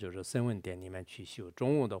早上就是声闻殿里面去修，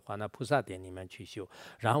中午的话呢菩萨殿里面去修，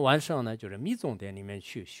然后晚上呢就是密宗殿里面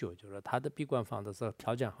去修，就是他的闭关房的时候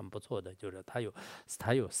条件很不错的，就是他有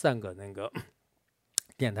3个那个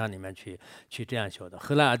殿堂里面去这样修的。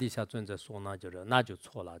后来阿底峡尊者说呢，就是那就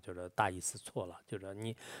错了，就是大意是错了，就是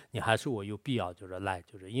你还是我有必要就是来，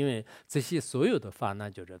就是因为这些所有的法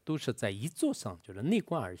呢，就是都是在一座上就是内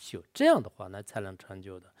观而修，这样的话呢才能成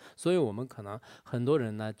就的。所以我们可能很多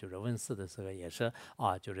人呢，就是问世的时候也是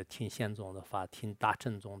就是听显宗的法，听大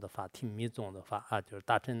乘宗的法，听密宗的法就是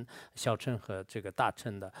大乘、小乘和这个大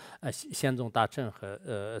乘的显宗大乘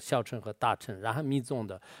和小乘和大乘，然后密宗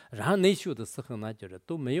的，然后内修的时候呢，就是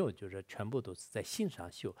都没有，就是全部都是在心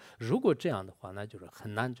上修。如果这样的话，那就是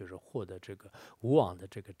很难就是获得这个无妄的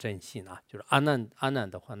这个真心啊。就是阿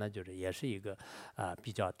难的话，那就是也是一个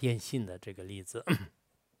比较典型的这个例子。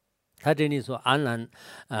他这里说安然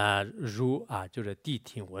如就是谛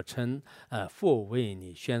听我称佛为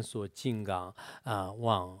你宣说金刚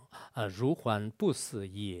望如幻不思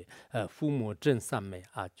议父母正三昧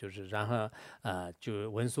就是然后就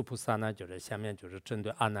文殊菩萨呢，就是下面就是针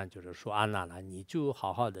对阿难，就是说阿难了，你就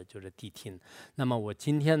好好的就是谛听。那么我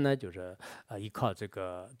今天呢，就是依靠这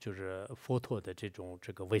个就是佛陀的这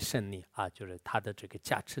个为胜力就是他的这个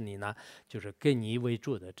加持力呢，就是跟你为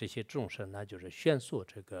主的这些众生呢，就是宣说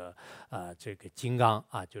这个金刚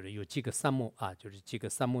就是有几个三摩就是几个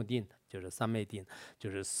三摩定，就是三昧定，就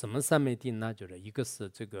是什么三昧定呢？就是一个是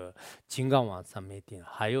这个金刚王三昧定，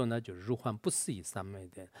还有呢就是如幻不思议三昧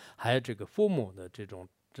定，还有这个佛母的这种。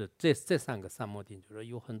这三个三摩定，就是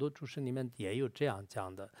有很多注释里面也有这样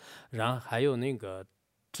讲的，然后还有那个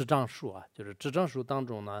智障数就是智障数当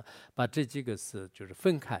中呢，把这几个是就是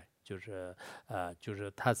分开。就是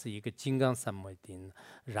它是一个金刚三摩定，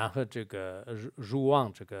然后这个如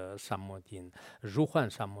妄这个三摩定，如幻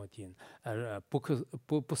三摩定，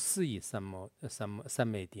不思议三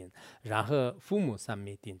昧定，然后父母三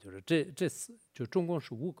昧定，就是这四就总共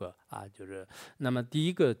是5个就是那么第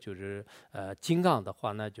一个就是金刚的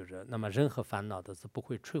话呢，就是那么任何烦恼都是不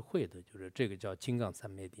会摧毁的，就是这个叫金刚三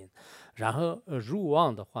昧定。然后如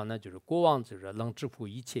妄的话呢，就是国王就是能支付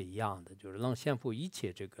一切一样的，就是能降服一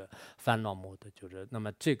切这个烦恼魔的，就是那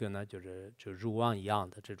么这个呢就如妄一样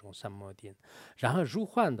的这种三摩定。然后如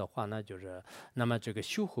幻的话呢，就是那么这个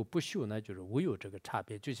修和不修呢，就是无有这个差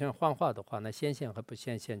别。就像幻化的话呢，显现和不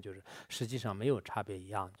显现就是实际上没有差别一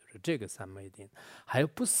样，就是这个三摩定。还有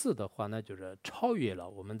不思的话呢，就是超越了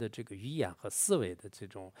我们的这个语言和思维的这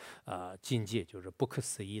种境界，就是不可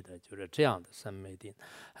思议的，就是这样的三昧定。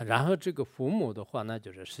然后这个父母的话呢，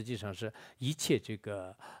就是实际上是一切这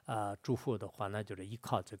个诸佛的话呢，就是依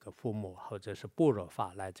靠这个父母或者是般若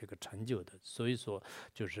法来这个成就的。所以说，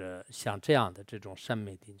就是像这样的这种三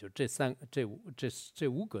昧定，就这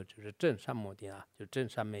五个就是正三摩定就正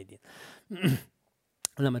三昧定。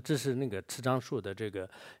那么这是那个持章术的这个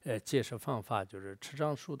介绍方法，就是持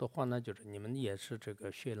章术的话呢，就是你们也是这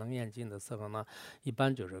个学楞严经的时候呢，一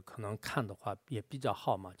般就是可能看的话也比较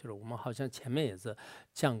好嘛，就是我们好像前面也是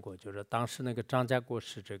讲过，就是当时那个张家国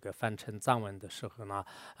师这个翻成藏文的时候呢，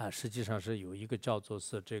实际上是有一个叫做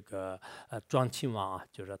是这个庄亲王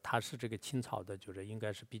就是他是这个清朝的，就是应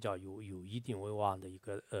该是比较有一定威望的一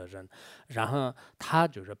个人，然后他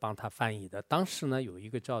就是帮他翻译的。当时呢有一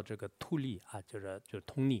个叫这个突利就是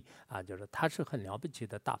通利就是他是很了不起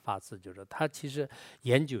的大法师，就是他其实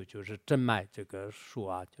研究就是真脉这个术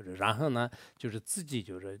就是然后呢就是自己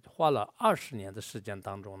就是花了20年的时间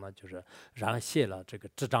当中呢，就是然后写了这个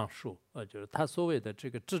智障术，就是他所谓的这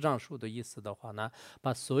个智障术的意思的话呢，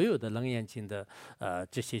把所有的楞严经的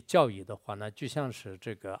这些教义的话呢，就像是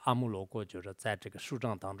这个阿穆罗果就是在这个书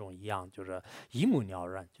章当中一样，就是一目了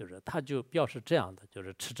然，就是他就表示这样的，就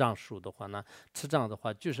是持障术的话呢，持障的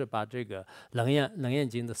话就是把这个楞严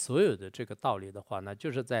经的所有的这个道理的话呢，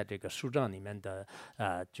就是在这个书章里面的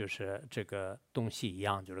就是这个东西一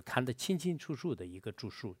样，就是看得清清楚楚的一个注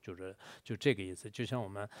述，就这个意思。就像我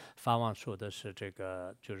们法王说的是这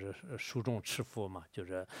个，就是书中持佛嘛，就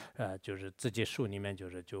是自己书里面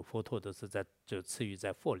就佛陀都是就赐予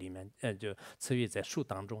在佛里面，就赐予在书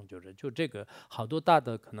当中，就这个好多大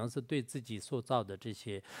的可能是对自己所造的这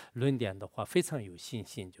些论点的话非常有信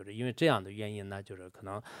心，就是因为这样的原因呢，就是可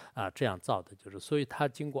能这样造的，就是所以他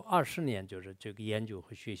经过20年就是这个研究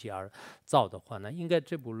和学习而造的话呢，应该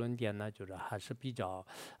这部论点呢就是还是比较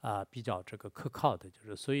这个可靠的，就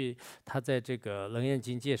是所以他在这个楞严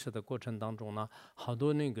经解释的过程当中呢，好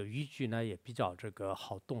多那个语句呢也比较这个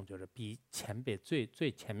好懂，就是比前辈最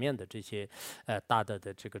前面的这些大的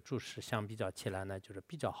这个注释相比较起来呢，就是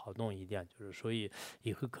比较好懂一点，就是所以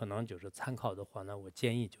以后可能就是参考的话呢，我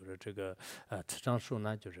建议就是这个持章术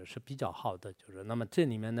呢是比较好的，就是那么这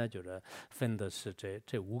里面呢就是分的是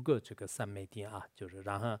这5个这个三昧定就是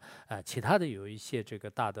然后其他的有一些这个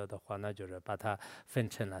大的话呢，就是把它分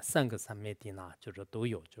成了3个三昧定就是都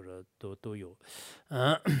有，就是都有，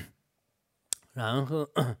然后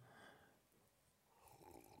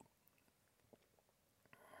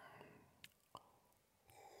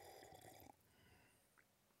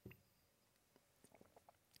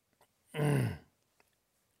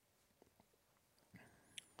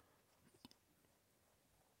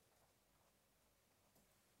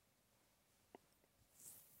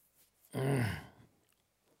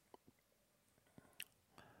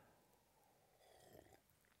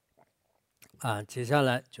接下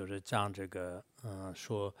来就是讲这个，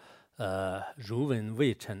说，如闻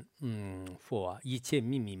未成，佛一切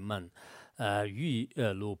秘密门，欲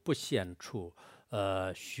路不显处，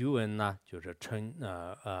须闻呢，就是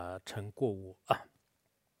成过悟啊。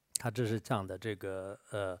他这是讲的这个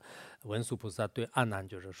文殊菩萨对阿难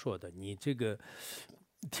就是说的，你这个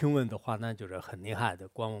听闻的话，那就是很厉害的，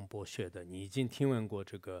观闻博学的，你已经听闻过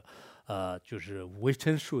这个就是无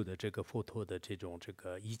成数的这个佛陀的这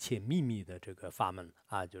个一切秘密的这个法门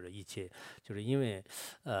啊，就是一切，就是因为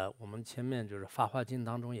我们前面就是《法华经》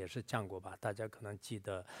当中也是讲过吧，大家可能记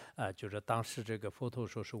得就是当时这个佛陀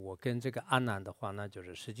说是我跟这个阿难的话呢，就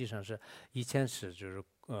是实际上是以前是就是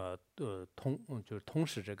就是通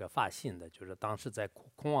识这个发心的，就是当时在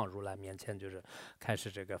空王如来面前就是开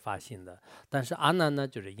始这个发心的。但是阿难呢，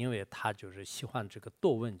就是因为他就是喜欢这个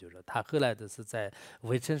多问，就是他后来的是在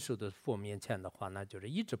未成熟的佛面前的话呢，就是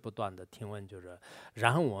一直不断的听闻，就是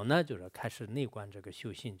然后我呢就是开始内观这个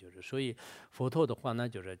修行，就是所以佛陀的话呢，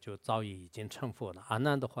就早已经成佛了。阿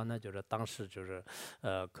难的话呢，就是当时就是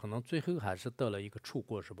可能最后还是得了一个出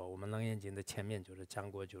国，是吧？我们楞严经的前面就是讲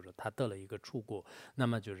过，就是他得了一个出国。那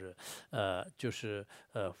么就是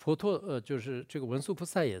佛陀就是这个文殊菩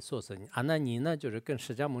萨也说是阿难尼呢，就是跟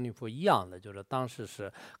释迦牟尼佛一样的，就是当时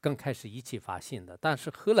是刚开始一起发心的，但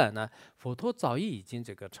是后来呢，佛陀早已经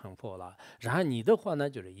这个成佛了。然后你的话呢，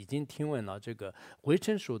就是已经听闻了这个未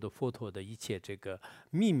成熟的佛陀的一切这个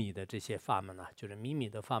秘密的这些法门了，就是秘密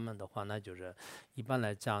的法门的话呢，就是一般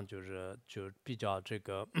来讲就比较这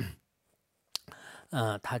个。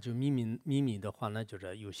它就秘密的话呢，就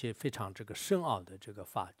是有些非常这个深奥的这个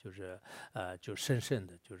法，就是就深深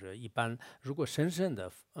的，就是一般如果深深的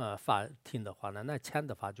法听的话呢，那浅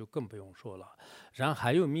的法就更不用说了。然后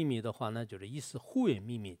还有秘密的话呢，就是意思互为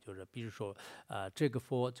秘密，就是比如说这个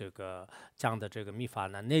佛这个讲的这个密法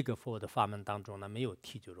呢，那个佛的法门当中呢没有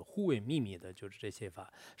提，就是互为秘密的，就是这些法。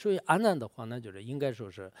所以阿难的话呢，就是应该说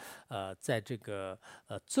是在这个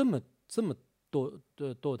这么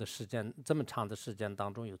多的时间，这么长的时间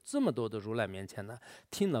当中，有这么多的如来面前呢，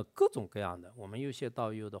听了各种各样的。我们有些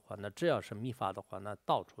道友的话呢，只要是密法的话呢，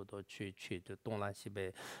到处都去，就东南西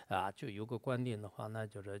北就有个观点的话呢，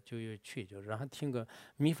就有去，就是然后听个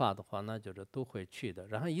密法的话呢，就是都会去的。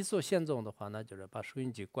然后一说宪宗的话呢，就是把收音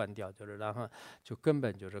机关掉，就是然后就根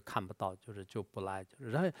本就是看不到，就不来。就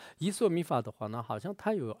是然后一说密法的话呢，好像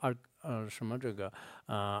他有什么这个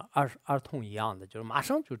儿童一样的，就是马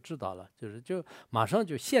上就知道了，就马上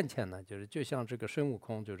就现前了，就像这个孙悟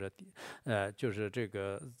空，就是这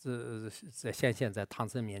个在现在唐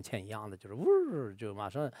僧面前一样的，就是呜就马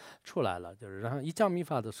上出来了，就是然后一讲密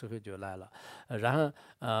法的时候就来了，然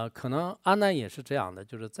后可能阿难也是这样的，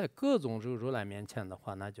就是在各种如来面前的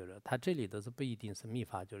话，那就是他这里的是不一定是密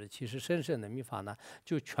法，就是其实深深的密法呢，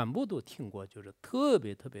就全部都听过，就是特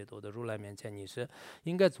别多的如来面前，你是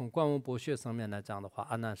应该从观闻博学上面来讲的话，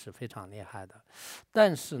阿难是非常厉害的。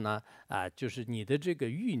但是呢，就是你的这个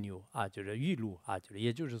欲流就是欲路就是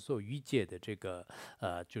也就是说欲界的这个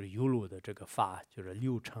就是有路的这个法，就是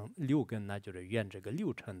六根呢，就是愿这个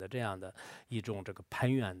六尘的这样的一种这个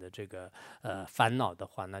攀缘的这个烦恼的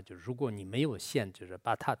话，那就是如果你没有限制，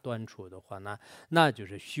把它断除的话呢，那就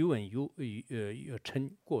是虚闻有成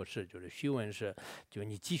过世，就是虚闻是就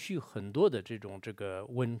你继续很多的这种这个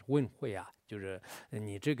文会就是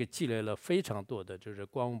你这个积累了非常多的就是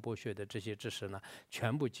观闻博学的这些知识呢，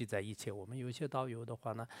全部记在一起。我们有些道友的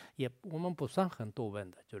话呢，我们不算很多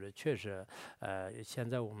问的，就是确实现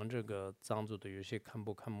在我们这个藏族的有些堪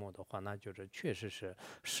布堪木的话，那就是确实是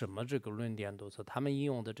什么这个论点都是他们应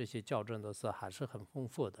用的这些校正的是还是很丰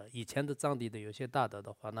富的。以前的藏地的有些大德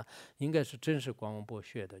的话呢，应该是真是观闻博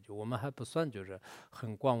学的，就我们还不算就是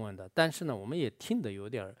很观闻的，但是呢，我们也听得有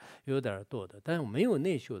点多的，但是没有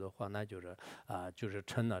内修的话，那就是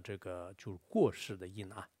成了这个就是过世的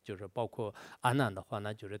因就是包括阿难的话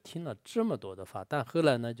呢，就是听了这么多的法，但后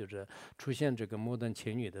来呢，就是出现这个摩登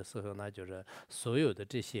伽女的时候呢，就是所有的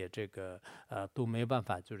这些这个都没办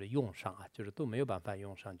法就是用上就是都没有办法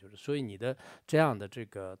用上，就是所以你的这样的这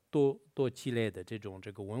个多积累的这种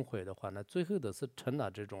这个文慧的话呢，最后的是成了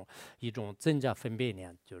这种一种增加分别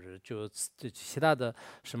念，就其他的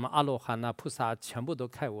什么阿罗汉菩萨全部都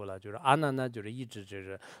开悟了，就是阿难呢，就是一直就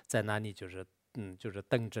是在那里就是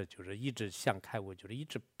等着，就是一直想开悟，就是一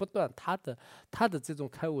直不断他的这种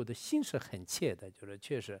开悟的心是很切的，就是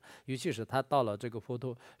确实，尤其是他到了这个佛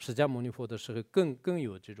陀释迦牟尼佛的时候，更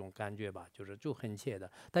有这种感觉吧，就很切的，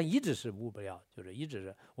但一直是悟不了，就是一直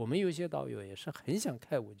是我们有些道友也是很想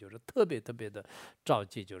开悟，就是特别的着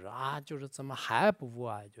急，就是就是怎么还不悟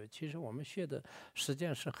就其实我们学的时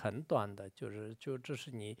间是很短的，就这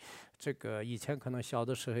是你这个以前可能小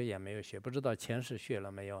的时候也没有学，不知道前世学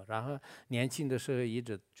了没有，然后年轻的时候一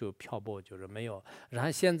直就漂泊，就是没有，然后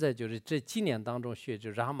现在就是这几年当中学，就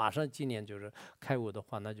然后马上今年就是开悟的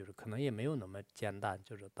话，那就是可能也没有那么简单，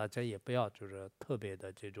就是大家也不要就是特别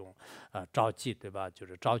的这种着急，对吧？就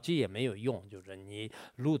是着急也没有用，就是你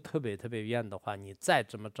路特别远的话，你再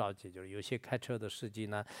这么着急，就是有些开车的司机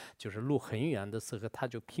呢，就是路很远的时候他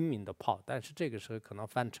就拼命的跑，但是这个时候可能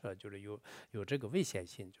翻车，就是有这个危险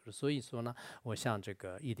性，就是所以说呢，我想这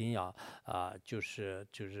个一定要就是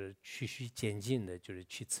循序渐进的，就是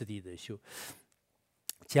去次第的修。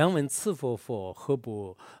讲问此佛佛，何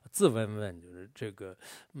不自问问？就是这个，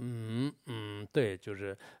对，就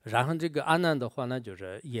是，然后这个阿难的话呢，就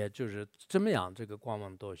是也就是这么样，这个光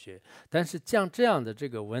文多学。但是像这样的这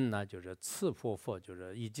个问呢，就是次佛佛，就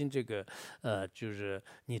是已经这个就是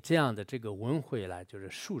你这样的这个文回来，就是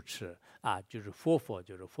数持啊，就是佛，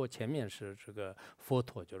就是佛前面是这个佛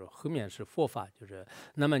陀，就是后面是佛法，就是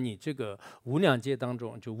那么你这个无量劫当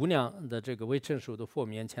中，就无量的这个未成熟的佛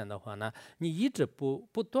面前的话呢，你一直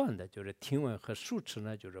不断的就是听闻和述持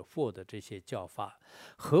呢，就是佛的这些教法，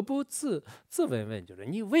何不自问问？就是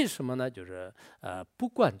你为什么呢？就是不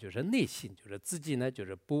观就是内心，就是自己呢，就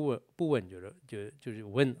是不问，就是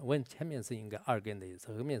问前面是应该二根的意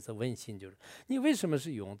思，后面是问心，就是你为什么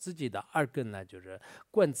是用自己的二根呢？就是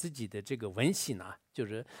观自己的这个问心呢？就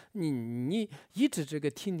是你一直这个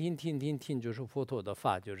听，就是佛陀的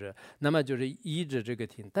法，就是那么就是一直这个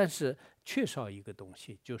听，但是缺少一个东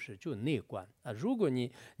西，就内观啊。如果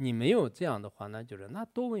你没有这样的话，那就是那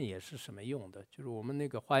多闻也是什么用的？就是我们那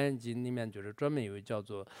个华严经里面就是专门有叫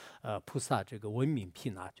做菩萨这个文明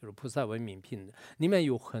品啊，就是菩萨文明品里面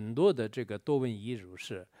有很多的这个多闻一如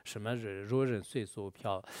是，什么是若人随所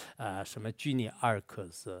飘什么拘泥二可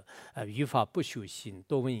思于法不修行，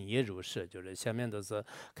多闻也如是，就是下面的是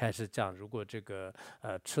开始讲，如果这个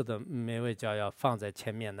吃的美味佳肴放在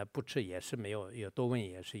前面，那不吃也是没有，有多闻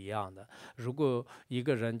也是一样的。如果一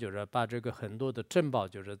个人就是把这个很多的珍宝，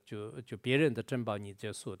就别人的珍宝你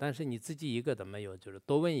接受，但是你自己一个都没有，就是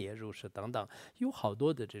多闻也如是等等，有好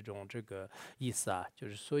多的这个意思啊。就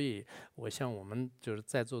是所以我想我们就是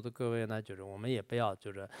在座的各位呢，就是我们也不要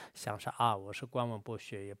就是想是我是观闻博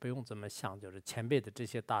学，也不用这么想，就是前辈的这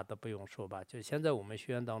些大都不用说吧。就现在我们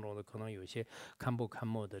学院当中的可能有些看不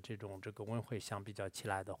的这个文会相比较起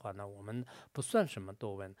来的话，那我们不算什么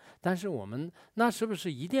多闻，但是我们那是不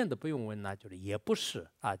是一点都不用闻呢？就是也不是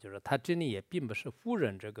啊，就是他这里也并不是夫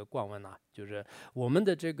人这个光问啊，就是我们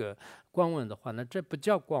的这个光问的话，那这不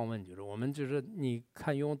叫光问，就是我们就是你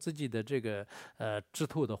看用自己的这个指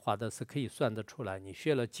头的话，那是可以算得出来，你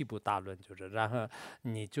学了几部大论，就是然后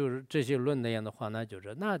你就是这些论那样的话，那就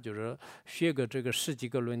是学个这个10几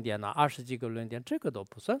个论点20几个论点，这个都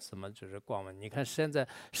不算什么，就是光问。你看现在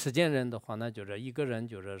实践人的话，那就是一个人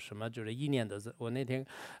就是什么，就是1年的，我那天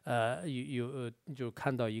就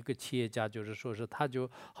看到一个企业家，就是说是他就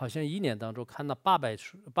好像1年当中看了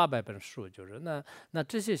800本书，就是那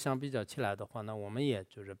这些相比较起来的话呢，我们也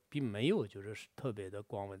就是并没有就是特别的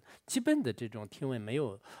光问，基本的这种听闻没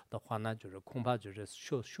有的话呢，就是恐怕就是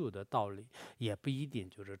修的道理也不一定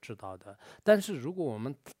就是知道的。但是如果我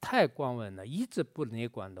们太光问了，一直不内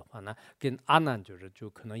观的话呢，跟阿难就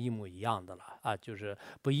可能一模一样的了啊，就是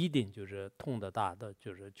不一定就是通得大的，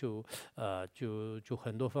就是就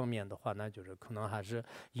很多方面的话呢，就是可能还是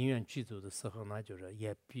因缘具足的时候呢，就是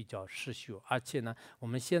也比较实修，而且呢，我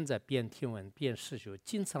们现在边听闻边实修，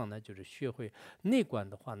经常呢就是学会内观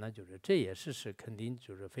的话呢，就是这也是肯定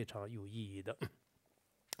就是非常有意义的。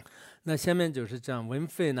那下面就是讲文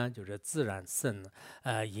非呢，就是自然生，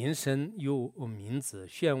引申有名字，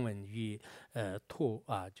宣文于托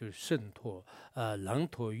就是圣托，冷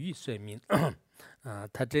托于水明。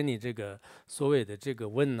它这里这个所谓的这个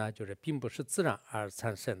文呢，就是并不是自然而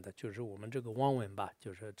产生的，就是我们这个妄文吧，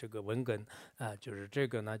就是这个文根就是这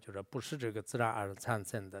个呢，就是不是这个自然而产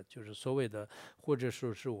生的，就是所谓的或者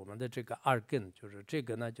说是我们的这个二根，就是这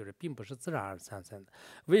个呢，就是并不是自然而产生的。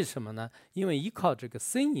为什么呢？因为依靠这个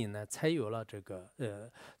声音呢，才有了这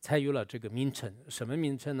个名称。什么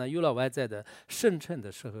名称呢？有了外在的生成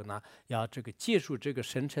的时候呢，要这个结束这个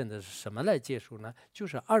生成的是什么来结束呢？就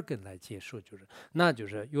是二根来结束，那就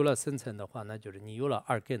是有了生成的话，那就是你有了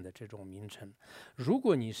二根的这种名称。如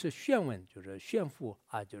果你是炫文，就是炫富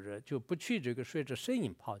就不去这个随着声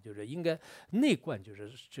音跑，就是应该内观，就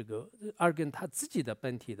是这个二根他自己的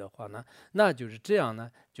本体的话呢，那就是这样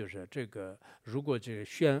呢，就是这个如果这个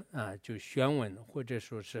就宣文或者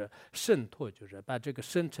说是渗透，就是把这个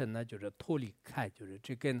生成呢，就是脱离开，就是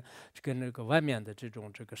这跟那个外面的这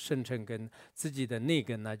个生成跟自己的内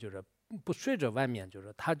根呢，就是不随着外面，就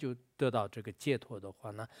是他就得到这个解脱的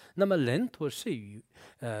话呢，那么能脱谁于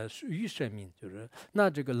生命，就是那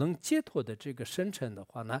这个能解脱的这个生成的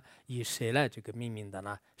话呢，以谁来这个命名的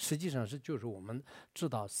呢？实际上就是我们知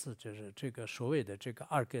道就是这个所谓的这个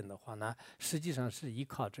二根的话呢，实际上是依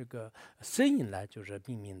靠这个声音来就是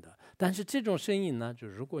命名的。但是这种声音呢，就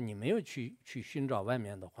是如果你没有去寻找外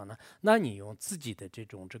面的话呢，那你用自己的这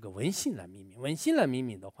个文性来命名，文性来命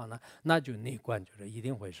名的话呢，那就内观就是一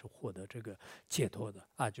定会是获得这个解脱的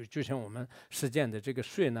啊。就像我们实践的这个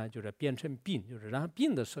睡呢，就是变成病，就是然后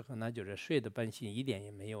病的时候呢，就是睡的本性一点也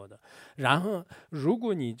没有的。然后如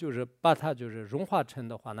果你就是把它就是融化成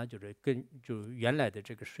的话，那就是跟就原来的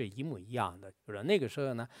这个睡一模一样的，就是那个时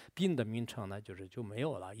候呢，病的名称呢就没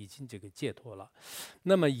有了，已经这个解脱了。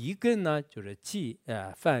那么一根呢，就是即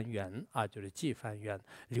犯缘啊，就是即犯缘；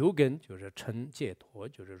六根就是成解脱，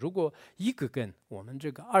就是如果一个根，我们这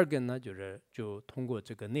个二根呢，就通过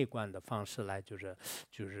这个内观的方式来，就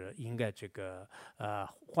是应该这个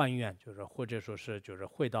还原，就是或者说是就是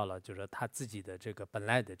回到了就是他自己的这个本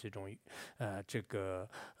来的这种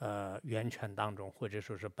源泉当中，或者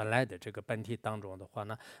说是本来的这个本体当中的话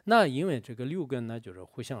呢，那因为这个六根呢，就是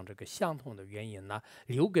互相这个相同的原因呢，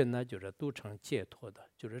六根呢就是都成解脱的，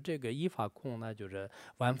就是这个一法空呢，就是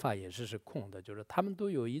万法也是空的，就是他们都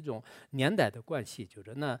有一种年代的关系，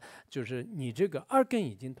就是你这个二根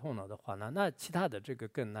已经通了的话呢，那其他的这个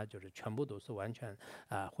根呢，就是全部都是完全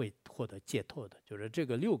会获得解脱的，就是这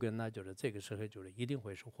个六根呢，就是这个时候就是一定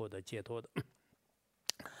会是获得解脱的。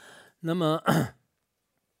那么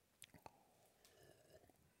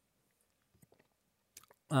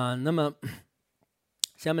那么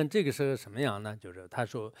下面这个是什么样呢？就是他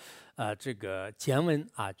说，这个简文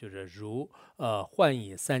啊，就是如幻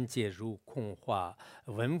以三界如空化，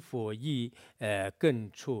闻佛意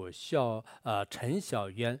更处成小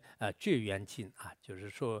缘绝缘尽啊，就是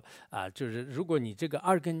说就是如果你这个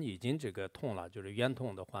二根已经这个通了，就是圆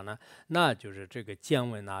通的话呢，那就是这个简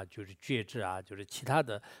文啊，就是觉知啊，就是其他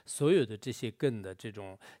的所有的这些根的这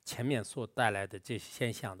种前面所带来的这些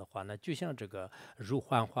现象的话呢，就像这个如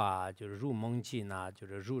幻化啊，就是如梦境啊，就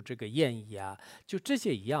是如这个演绎啊，就这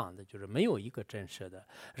些一样的，就是没有一个真实的。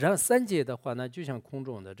然后三界的话呢，就像空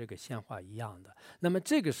中的这个鲜花一样的。那么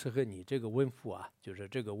这个时候你这个文佛啊，就是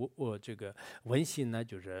这个这个文心呢，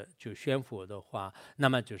就宣佛的话，那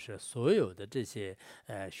么就是所有的这些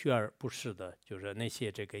虚而不实的，就是那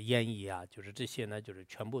些这个演绎啊，就是这些呢，就是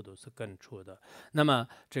全部都是根除的。那么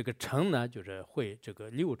这个成呢，就是会这个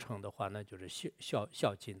六成的话呢，就是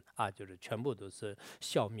消尽啊，就是全部都是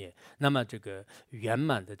消灭。那么这个圆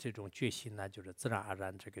满的这种觉醒呢，就是自然而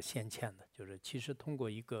然这个显现的，就是其实通过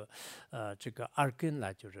一个这个二根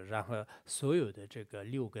来，就是然后所有的这个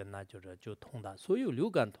六根呢，就通达，所有六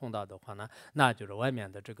根通达的话呢，那就是外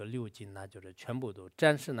面的这个六经呢，就是全部都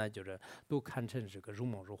暂时呢，就是都看成这个如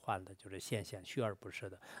梦如幻的，就是现象虚而不实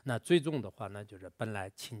的。那最终的话呢，就是本来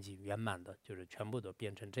清净圆满的，就是全部都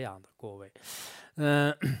变成这样的果位。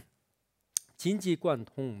经济贯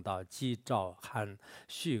通到即照含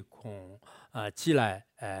虚空即来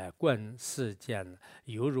观世间，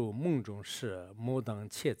犹如梦中事，莫等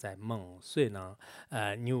且在梦，遂能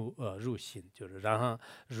牛入心。就是然后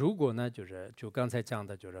如果呢，就刚才讲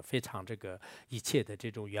的，就是非常这个一切的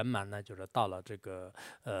这种圆满呢，就是到了这个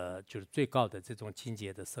就是最高的这种境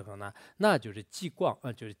界的时候呢，那就是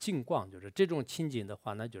就是净光，就是这种清净的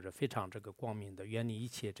话呢，就是非常这个光明的，远离一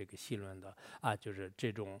切这个戏论的啊，就是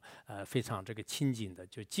这种非常这个清净的，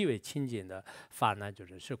就极为清净的法呢，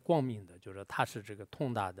是光明的，就是它是这个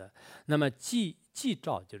通达的。那么即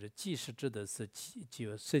照，就是即是指的是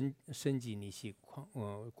就生机逆息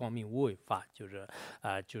光明无为法，就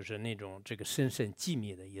是那种这个深深寂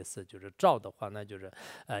灭的意思。就是照的话呢，就是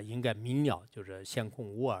应该明了，就是显空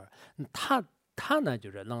无二。它呢，就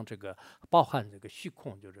是让这个包含这个虚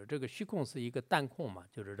空，就是这个虚空是一个淡空嘛，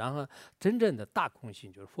就是然后真正的大空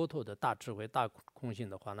性，就是佛陀的大智慧、大空性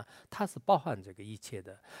的话呢，它是包含这个一切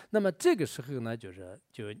的。那么这个时候呢，就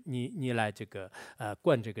你来这个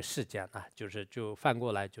观这个世间啊，就翻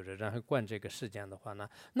过来，就是然后观这个世间的话呢，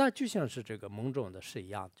那就像是这个梦中的事一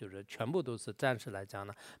样，就是全部都是暂时来讲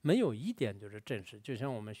呢，没有一点就是真实。就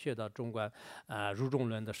像我们学到中观入中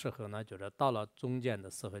论的时候呢，就是到了中间的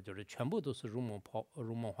时候，就是全部都是如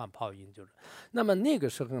如梦幻泡影，就是。那么那个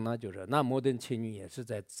时候呢，就是那摩登伽女也是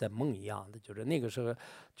在梦一样的，就是那个时候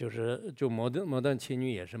就摩登伽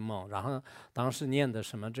女也是梦，然后当时念的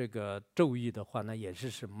什么这个咒语的话呢，也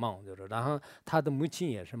是梦，就是。然后他的母亲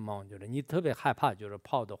也是梦，就是你特别害怕就是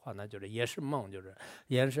泡的话呢，就是也是梦，就是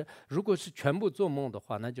也是如果是全部做梦的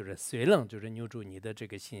话，那就是虽然就是扭住你的这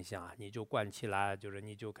个形象啊，你就关起来，就是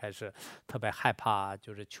你就开始特别害怕，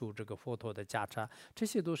就是求这个佛陀的加持，这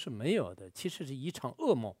些都是没有的，其实是一场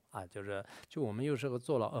噩梦啊，就我们有时候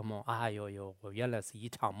做了噩梦啊，我原来是一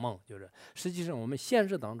场梦，就是实际上我们现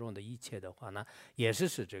实当中的一切的话呢，也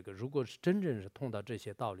是这个，如果是真正是通到这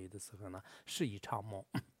些道理的时候呢，是一场梦。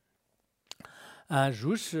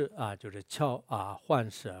如是啊，就是巧啊，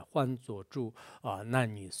幻是幻作诸啊，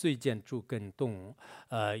男女虽见诸根动，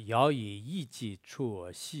遥以一己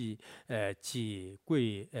处系即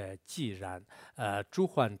归既然，诸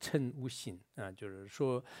幻称无心啊，就是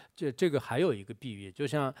说这个还有一个比喻，就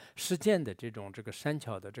像世间的这个善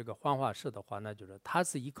巧的这个幻化式的话呢，就是它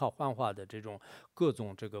是依靠幻化的这种各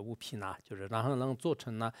种这个物品呢，就是然后能做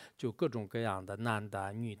成呢，就各种各样的男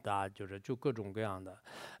的、女的，就各种各样的。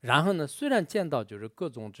然后呢，虽然见到就是各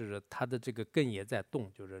种就是他的这个根也在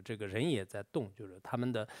动，就是这个人也在动，就是他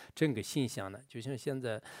们的整个形象呢，就像现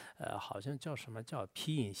在好像叫什么叫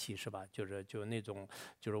皮影戏是吧？就那种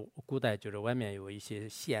就是古代就是外面有一些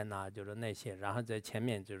线呐、就是那些，然后在前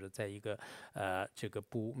面就是在一个这个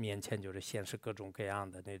布面前就是显示各种各样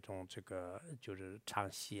的那种这个就是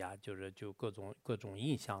唱戏啊，就各种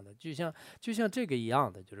印象的，就像这个一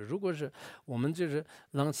样的，就是如果是我们就是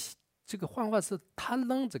让这个幻化是它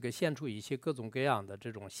能这个现出一些各种各样的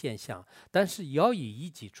这种现象，但是要以一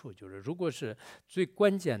己处，就是如果是最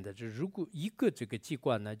关键的，就是如果一个这个机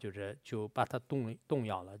关呢，就把它动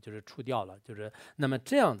摇了，就是除掉了，就是那么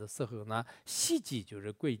这样的时候呢，细即就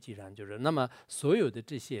是归既然，就是那么所有的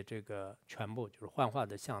这些这个全部就是幻化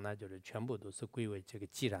的相呢，就是全部都是归为这个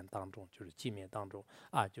既然当中，就是寂灭当中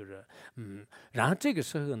啊，就是然后这个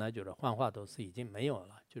时候呢，就是幻化都是已经没有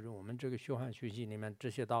了，就是我们这个虚幻学习里面这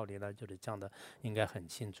些道理呢，就是讲的应该很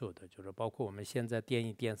清楚的，就是包括我们现在电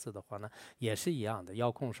影电视的话呢，也是一样的，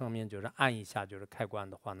遥控上面就是按一下就是开关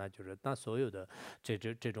的话呢，就是那所有的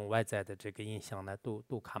这种外在的这个影响呢，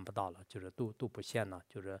都看不到了，就是都不现了，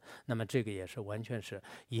就是那么这个也是完全是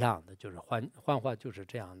一样的，就是幻化就是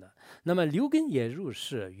这样的。那么六根也入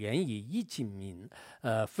世，原以一精明，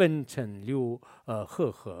分成六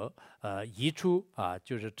合，移出啊，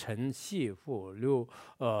就是成系复六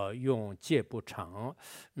用皆不长，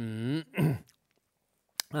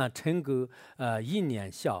成个一年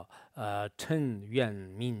效，成愿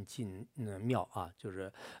明尽妙啊，就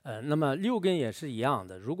是那么六根也是一样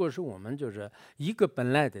的。如果是我们就是一个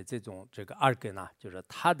本来的这个二根呢，就是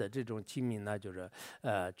它的这种精明呢，就是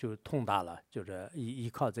就通达了，就是依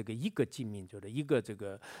靠这个一个精明，就是一个这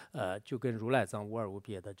个就跟如来藏无二无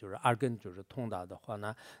别的，就是二根就是通达的话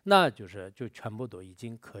呢，那就全部都已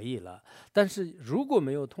经可以了。但是如果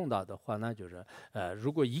没有通达的话呢，就是如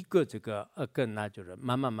果一个这个根呢，就是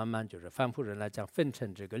慢慢就是凡夫人来讲分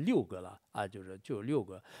成这个六个了啊，就六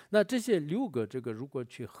个。那这些六个这个如果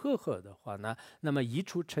去合的话呢，那么一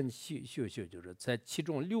出成修，就是在其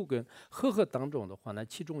中六根合当中的话呢，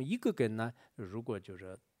其中一个根呢，如果就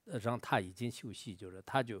是让他已经休息，就是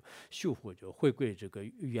他就修复就回归这个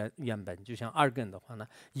原本，就像二根的话呢，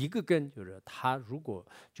一个根就是他如果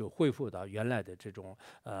就恢复到原来的这种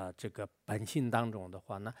这个本性当中的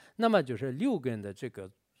话呢，那么就是六根的这个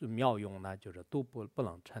妙用呢，就是都不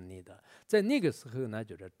能成立的。在那个时候呢，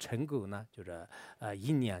就是成垢呢，就是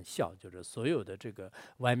一念消，就是所有的这个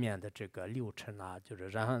外面的这个六尘啊，就是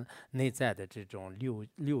然后内在的这种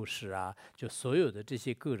六识啊，就所有的这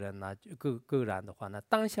些个人呢，个然的话呢，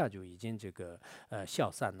当下就已经这个消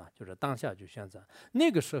散了，就是当下就消散。那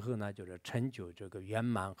个时候呢，就是成就这个圆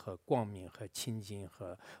满和光明和清净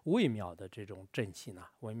和微妙的这种真心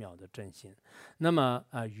啊，微妙的真心。那么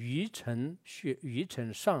余尘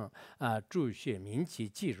上注血明其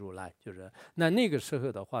记入来，就是那个时候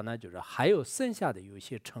的话呢，就是还有剩下的有一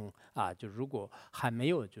些尘啊，就如果还没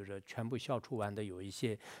有就是全部消除完的有一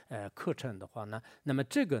些课程的话呢，那么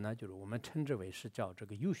这个呢，就是我们称之为是叫这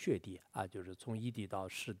个有血地啊，就是从一地到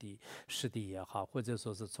十地也好，或者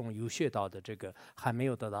说是从有血道的这个还没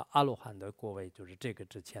有得到阿罗汉的果位，就是这个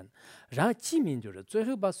之前，然后寂明就是最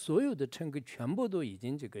后把所有的尘垢全部都已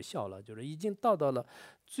经这个消了，就是已经到了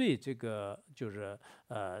最这个就是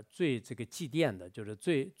最这个祭奠的，就是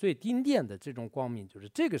最顶点的这种光明，就是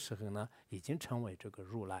这个时候呢，已经成为这个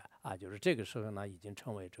如来啊，就是这个时候呢，已经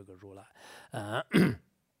成为这个如来，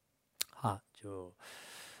好，就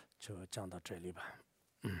讲到这里吧，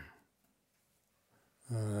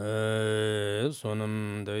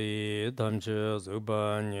 Sonam dai tamche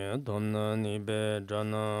zuba nye tomna nipe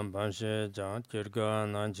jana banshe jan kirga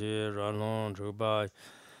nanchi ralong chuba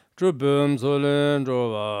chubum solen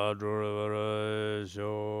jowa jurvara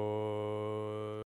sho